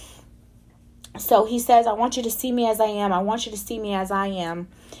 So he says, I want you to see me as I am. I want you to see me as I am.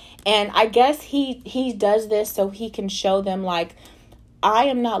 And I guess he does this so he can show them, like, I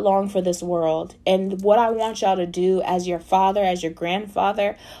am not long for this world. And what I want y'all to do as your father, as your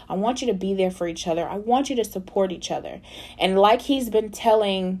grandfather, I want you to be there for each other. I want you to support each other. And like he's been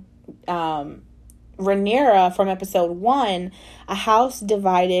telling Rhaenyra from episode 1, a house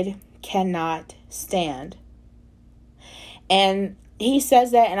divided cannot stand. And he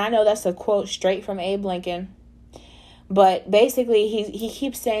says that, and I know that's a quote straight from Abe Lincoln. But basically, he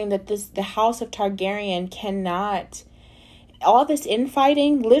keeps saying that the House of Targaryen cannot... All this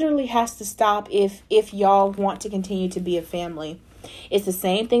infighting literally has to stop if y'all want to continue to be a family. It's the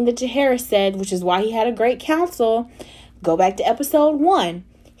same thing that Jaehaerys said, which is why he had a great council. Go back to episode 1.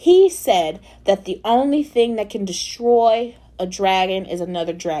 He said that the only thing that can destroy a dragon is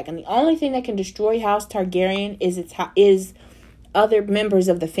another dragon. The only thing that can destroy House Targaryen is other members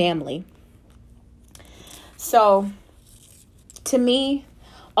of the family. So, to me,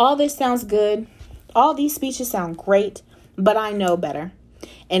 all this sounds good. All these speeches sound great, but I know better.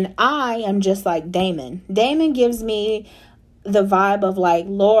 And I am just like Daemon. Daemon gives me the vibe of like,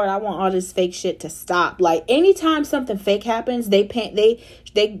 Lord, I want all this fake shit to stop. Like, anytime something fake happens, they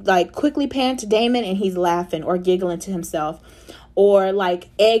like quickly pan to Daemon and he's laughing or giggling to himself. Or like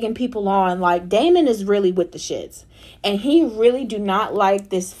egging people on. Like, Daemon is really with the shits. And he really do not like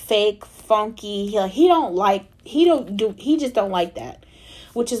this fake, funky. He just don't like that.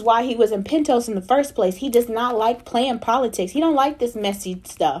 Which is why he was in Pentos in the first place. He does not like playing politics. He don't like this messy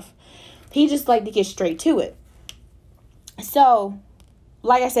stuff. He just like to get straight to it. So,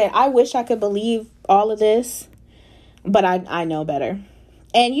 like I said, I wish I could believe all of this, but I know better.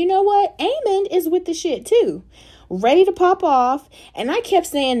 And you know what? Aemond is with the shit too. ready to pop off. And I kept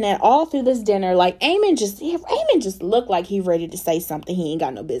saying that all through this dinner. Like, Aemon just looked like he ready to say something he ain't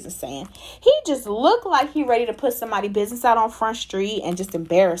got no business saying. He just looked like he ready to put somebody's business out on Front Street and just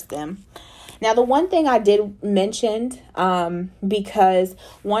embarrass them. Now, the one thing I did mention, because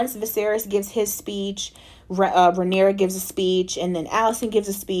once Viserys gives his speech, Rhaenyra gives a speech, and then Alicent gives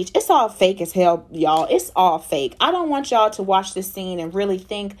a speech. It's all fake as hell, y'all. It's all fake. I don't want y'all to watch this scene and really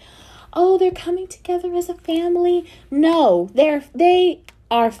think, oh, they're coming together as a family. No, they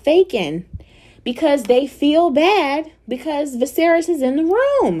are faking because they feel bad because Viserys is in the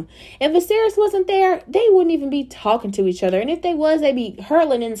room. If Viserys wasn't there, they wouldn't even be talking to each other. And if they was, they'd be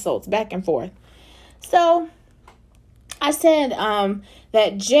hurling insults back and forth. So I said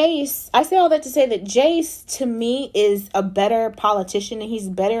that Jace, I say all that to say that Jace, to me, is a better politician, and he's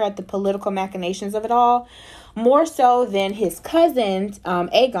better at the political machinations of it all, more so than his cousin,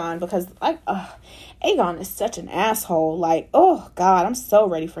 Aegon, because Aegon is such an asshole. Like, oh, God, I'm so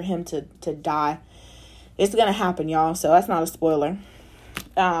ready for him to die. It's going to happen, y'all, so that's not a spoiler.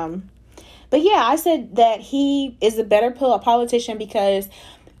 But yeah, I said that he is a better politician because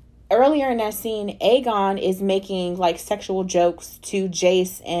earlier in that scene, Aegon is making like sexual jokes to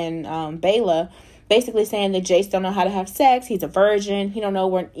Jace and Baela, basically saying that Jace don't know how to have sex. He's a virgin. He don't know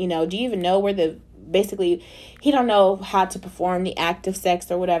where, do you even know where he don't know how to perform the act of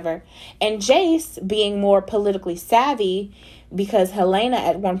sex or whatever. And Jace, being more politically savvy, because Helena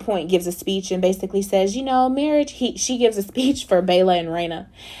at one point gives a speech and basically says, marriage, she gives a speech for Baela and Rhaena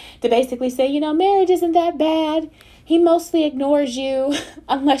to basically say, marriage isn't that bad. He mostly ignores you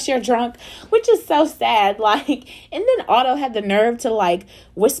unless you're drunk, which is so sad. Like, and then Otto had the nerve to like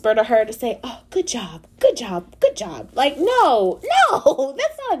whisper to her to say, oh, good job, good job, good job. Like, no,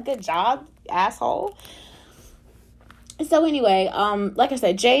 that's not a good job, asshole. So anyway, like I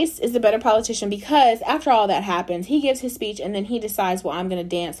said, Jace is the better politician because after all that happens, he gives his speech and then he decides, well, I'm going to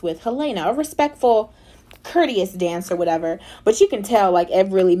dance with Helena, a respectful, courteous dance or whatever. But you can tell, like,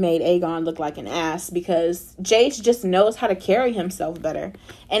 it really made Aegon look like an ass because Jace just knows how to carry himself better.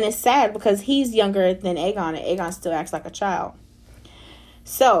 And it's sad because he's younger than Aegon and Aegon still acts like a child.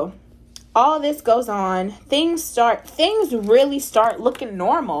 So all this goes on. Things really start looking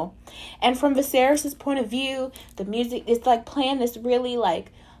normal. And from Viserys' point of view, the music is like playing this really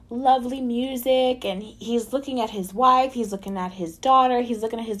like lovely music, and he's looking at his wife, he's looking at his daughter, he's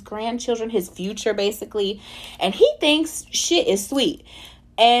looking at his grandchildren, his future basically, and he thinks shit is sweet,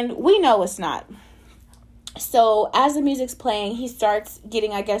 and we know it's not. So as the music's playing, he starts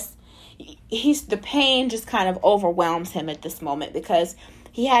getting, I guess, the pain just kind of overwhelms him at this moment because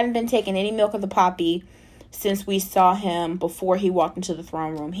he hadn't been taking any milk of the poppy since we saw him before he walked into the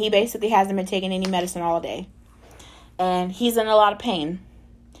throne room. He basically hasn't been taking any medicine all day, and he's in a lot of pain.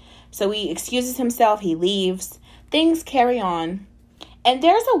 So he excuses himself, he leaves, things carry on. And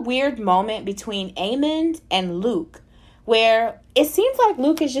there's a weird moment between Aemond and Luke where it seems like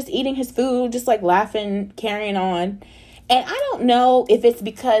Luke is just eating his food, just like laughing, carrying on. And I don't know if it's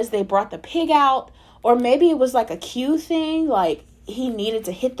because they brought the pig out or maybe it was like a cue thing, like he needed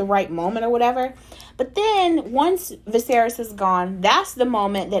to hit the right moment or whatever. But then once Viserys is gone, that's the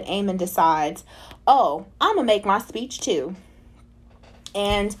moment that Aemond decides, oh, I'm going to make my speech too.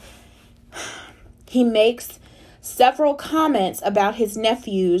 And he makes several comments about his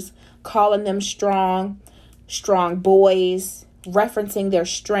nephews, calling them strong boys, referencing their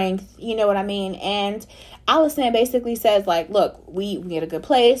strength. You know what I mean? And Alicent basically says, like, look, we get a good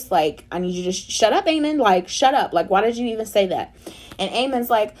place. Like, I need you to shut up, Aemond. Like, shut up. Like, why did you even say that? And Aemon's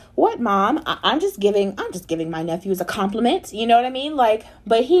like, what, Mom? I'm just giving my nephews a compliment. You know what I mean? Like,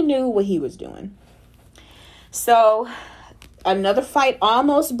 but he knew what he was doing. So another fight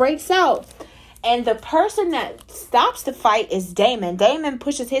almost breaks out. And the person that stops the fight is Daemon. Daemon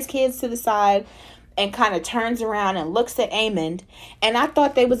pushes his kids to the side and kind of turns around and looks at Aemond. And I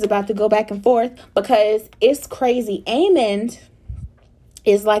thought they was about to go back and forth because it's crazy. Aemond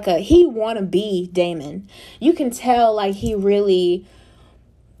is like he wanna be Daemon. You can tell like he really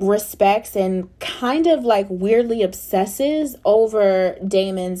respects and kind of like weirdly obsesses over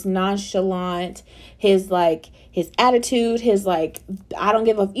Daemon's nonchalant, his attitude, his like, I don't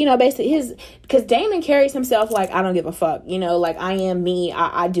give a, basically because Daemon carries himself like, I don't give a fuck, like I am me,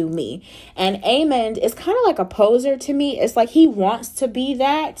 I do me. And Aemond is kind of like a poser to me. It's like he wants to be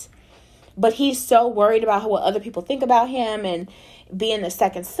that, but he's so worried about what other people think about him and being the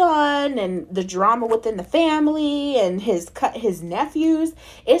second son and the drama within the family and his nephews.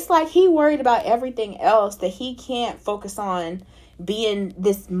 It's like he worried about everything else that he can't focus on being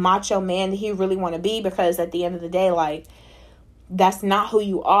this macho man that he really want to be, because at the end of the day, like, that's not who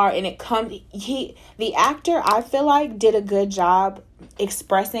you are. And the actor, I feel like, did a good job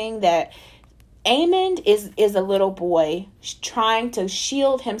expressing that Aemond is a little boy trying to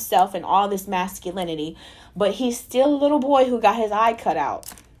shield himself in all this masculinity, but he's still a little boy who got his eye cut out,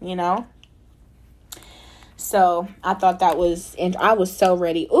 you know? So I thought that was, and I was so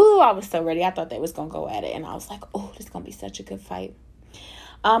ready. I was so ready. I thought they was going to go at it. And I was like, this is going to be such a good fight.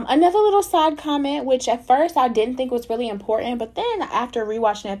 Another little side comment, which at first I didn't think was really important, but then after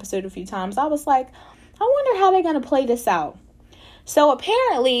rewatching the episode a few times, I was like, I wonder how they're going to play this out. So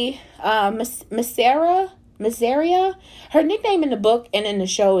apparently, Mysaria, her nickname in the book and in the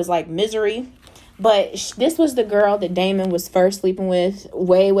show is like Misery. But this was the girl that Daemon was first sleeping with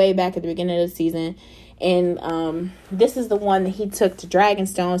way back at the beginning of the season. And this is the one that he took to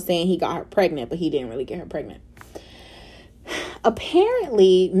Dragonstone, saying he got her pregnant, but he didn't really get her pregnant.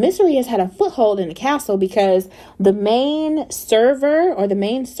 Apparently, Misery has had a foothold in the castle because the main server or the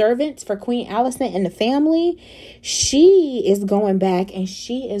main servant for Queen Alicent and the family, she is going back and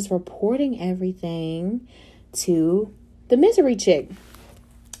she is reporting everything to the Misery chick.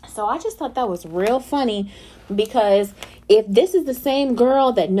 So I just thought that was real funny, because if this is the same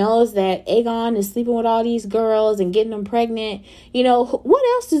girl that knows that Aegon is sleeping with all these girls and getting them pregnant, you know, what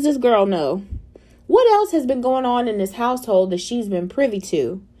else does this girl know? What else has been going on in this household that she's been privy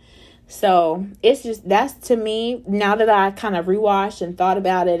to? So it's just, that's, to me, now that I kind of rewatched and thought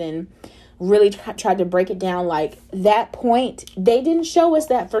about it and really tried to break it down, like that point, they didn't show us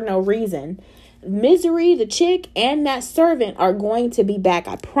that for no reason. Misery, the chick, and that servant are going to be back.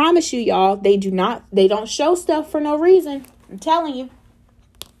 I promise you, y'all. They don't show stuff for no reason. I'm telling you.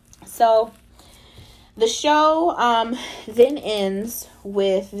 So the show then ends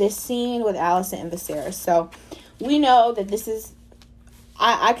with this scene with Alicent and Viserys. So we know that this is,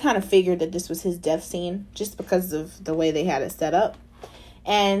 I kind of figured that this was his death scene just because of the way they had it set up.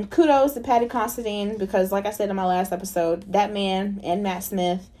 And kudos to Paddy Considine, because like I said in my last episode, that man and Matt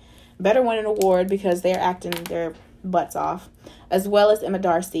Smith better win an award because they're acting their butts off, as well as Emma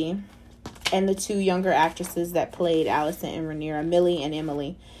Darcy and the two younger actresses that played Alicent and Rhaenyra, Millie and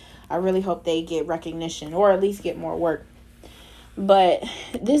Emily. I really hope they get recognition, or at least get more work. But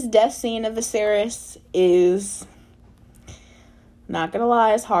this death scene of Viserys is, not gonna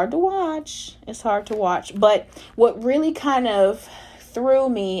lie, it's hard to watch. It's hard to watch. But what really kind of threw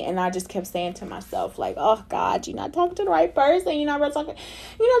me, and I just kept saying to myself, like, oh God, you're not talking to the right person. You're not talking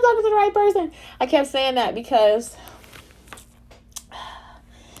to the right person. I kept saying that because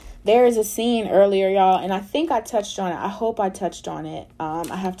there is a scene earlier, y'all, and I think I touched on it. I hope I touched on it.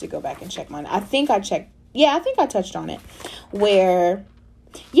 I have to go back and check mine. I think I touched on it. Where,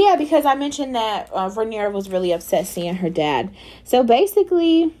 because I mentioned that Rhaenyra was really upset seeing her dad. So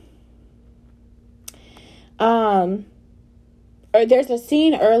basically, there's a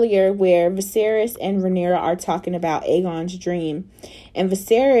scene earlier where Viserys and Rhaenyra are talking about Aegon's dream. And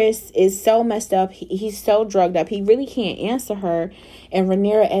Viserys is so messed up. He's so drugged up. He really can't answer her. And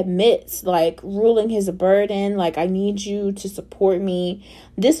Rhaenyra admits, like, ruling his a burden. Like, I need you to support me.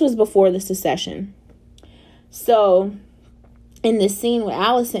 This was before the succession. So, in this scene with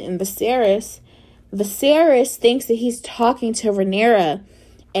Alicent and Viserys thinks that he's talking to Rhaenyra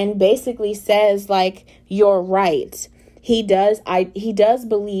and basically says, like, you're right. He does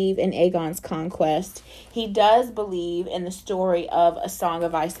believe in Aegon's conquest. He does believe in the story of A Song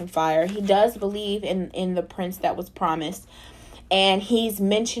of Ice and Fire. He does believe in the prince that was promised. And he's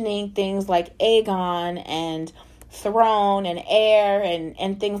mentioning things like Aegon and throne and heir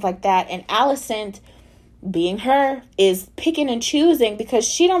and things like that. And Alicent, being her, is picking and choosing because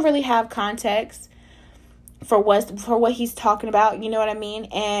she don't really have context for what he's talking about. You know what I mean?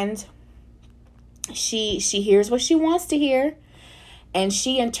 And she hears what she wants to hear, and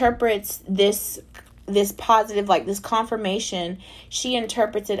she interprets this positive, like this confirmation, she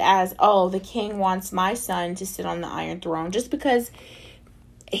interprets it as, oh, the king wants my son to sit on the Iron Throne, just because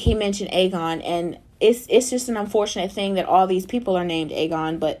he mentioned Aegon. And it's just an unfortunate thing that all these people are named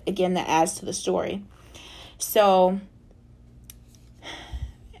Aegon, but again, that adds to the story. So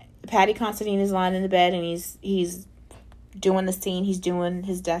Paddy Considine is lying in the bed, and he's doing the scene, he's doing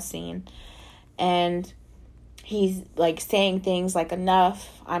his death scene. And he's like saying things like,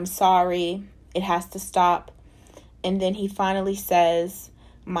 enough, I'm sorry, it has to stop. And then he finally says,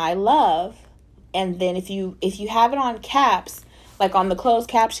 my love. And then if you have it on caps, like on the closed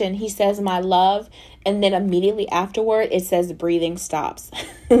caption, he says, my love. And then immediately afterward, it says breathing stops.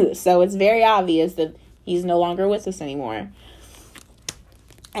 So it's very obvious that he's no longer with us anymore.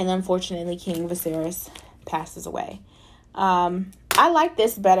 And unfortunately, King Viserys passes away. I like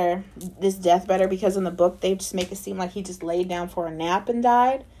this death better, because in the book they just make it seem like he just laid down for a nap and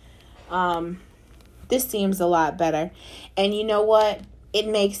died. This seems a lot better. And you know what? It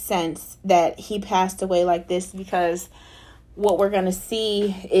makes sense that he passed away like this, because what we're going to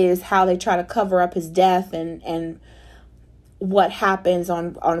see is how they try to cover up his death, and what happens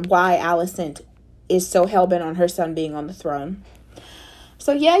on why Alicent is so hell-bent on her son being on the throne.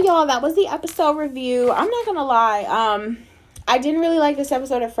 So yeah, y'all, that was the episode review. I'm not going to lie. I didn't really like this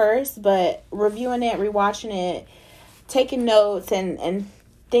episode at first, but reviewing it, rewatching it, taking notes, and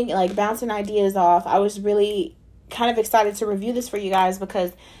thinking, like, bouncing ideas off, I was really kind of excited to review this for you guys,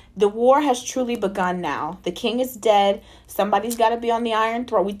 because the war has truly begun now. The king is dead. Somebody's got to be on the Iron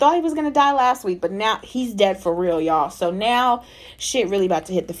Throne. We thought he was going to die last week, but now he's dead for real, y'all. So now shit really about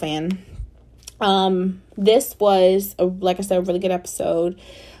to hit the fan. This was, like I said, a really good episode.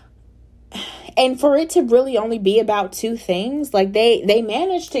 And for it to really only be about two things, like, they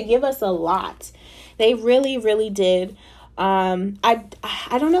managed to give us a lot. They really, really did.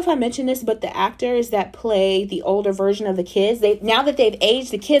 I don't know if I mentioned this, but the actors that play the older version of the kids, now that they've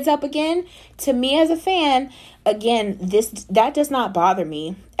aged the kids up again, to me as a fan, again, that does not bother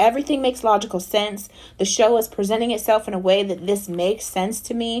me. Everything makes logical sense. The show is presenting itself in a way that this makes sense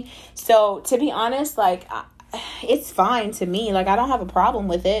to me. So, to be honest, like, it's fine to me. Like, I don't have a problem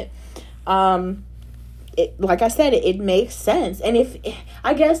with it. Like I said, it makes sense. And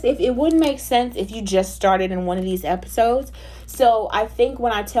I guess it wouldn't make sense if you just started in one of these episodes. So I think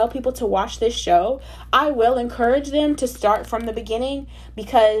when I tell people to watch this show, I will encourage them to start from the beginning,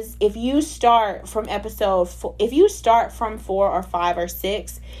 because if you start from if you start from 4 or 5 or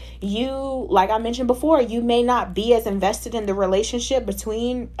 6, you, like I mentioned before, you may not be as invested in the relationship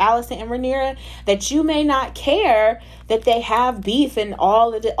between Alicent and Rhaenyra, that you may not care that they have beef and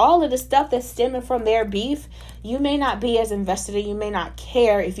all of the stuff that's stemming from their beef. You may not be as invested, or you may not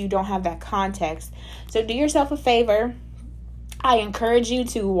care if you don't have that context. So do yourself a favor. I encourage you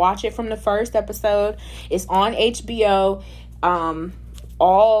to watch it from the first episode. It's on HBO.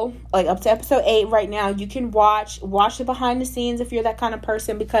 All, like, up to episode 8 right now. You can watch it behind the scenes if you're that kind of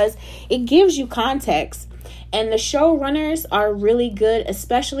person, because it gives you context. And the showrunners are really good,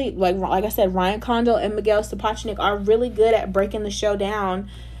 especially like I said, Ryan Condal and Miguel Sapochnik are really good at breaking the show down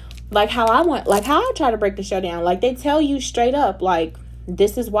like how I try to break the show down. Like, they tell you straight up, like,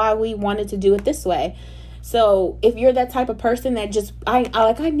 this is why we wanted to do it this way. So if you're that type of person that just I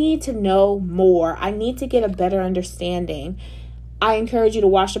need to know more, I need to get a better understanding, I encourage you to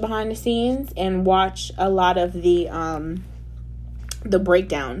watch the behind the scenes and watch a lot of the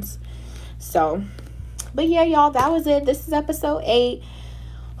breakdowns. So, but yeah, y'all, that was it. This is episode 8.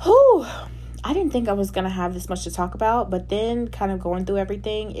 Whew. I didn't think I was going to have this much to talk about, but then kind of going through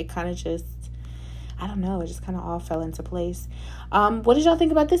everything, it kind of just, I don't know, it just kind of all fell into place. What did y'all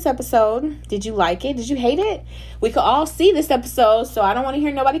think about this episode? Did you like it? Did you hate it? We could all see this episode, so I don't want to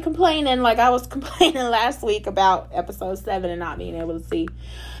hear nobody complaining like I was complaining last week about episode 7 and not being able to see.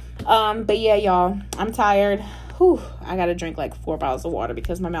 But yeah, y'all, I'm tired. Whew, I got to drink like 4 bottles of water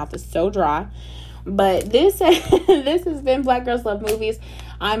because my mouth is so dry. But this has been Black Girls Love Movies.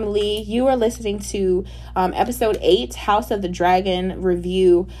 I'm Lee. You are listening to episode 8, House of the Dragon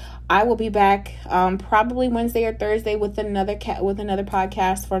review. I will be back probably Wednesday or Thursday with another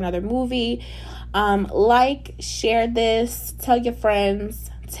podcast for another movie. Share this, tell your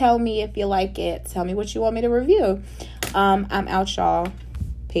friends, tell me if you like it, tell me what you want me to review. I'm out, y'all.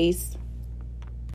 Peace.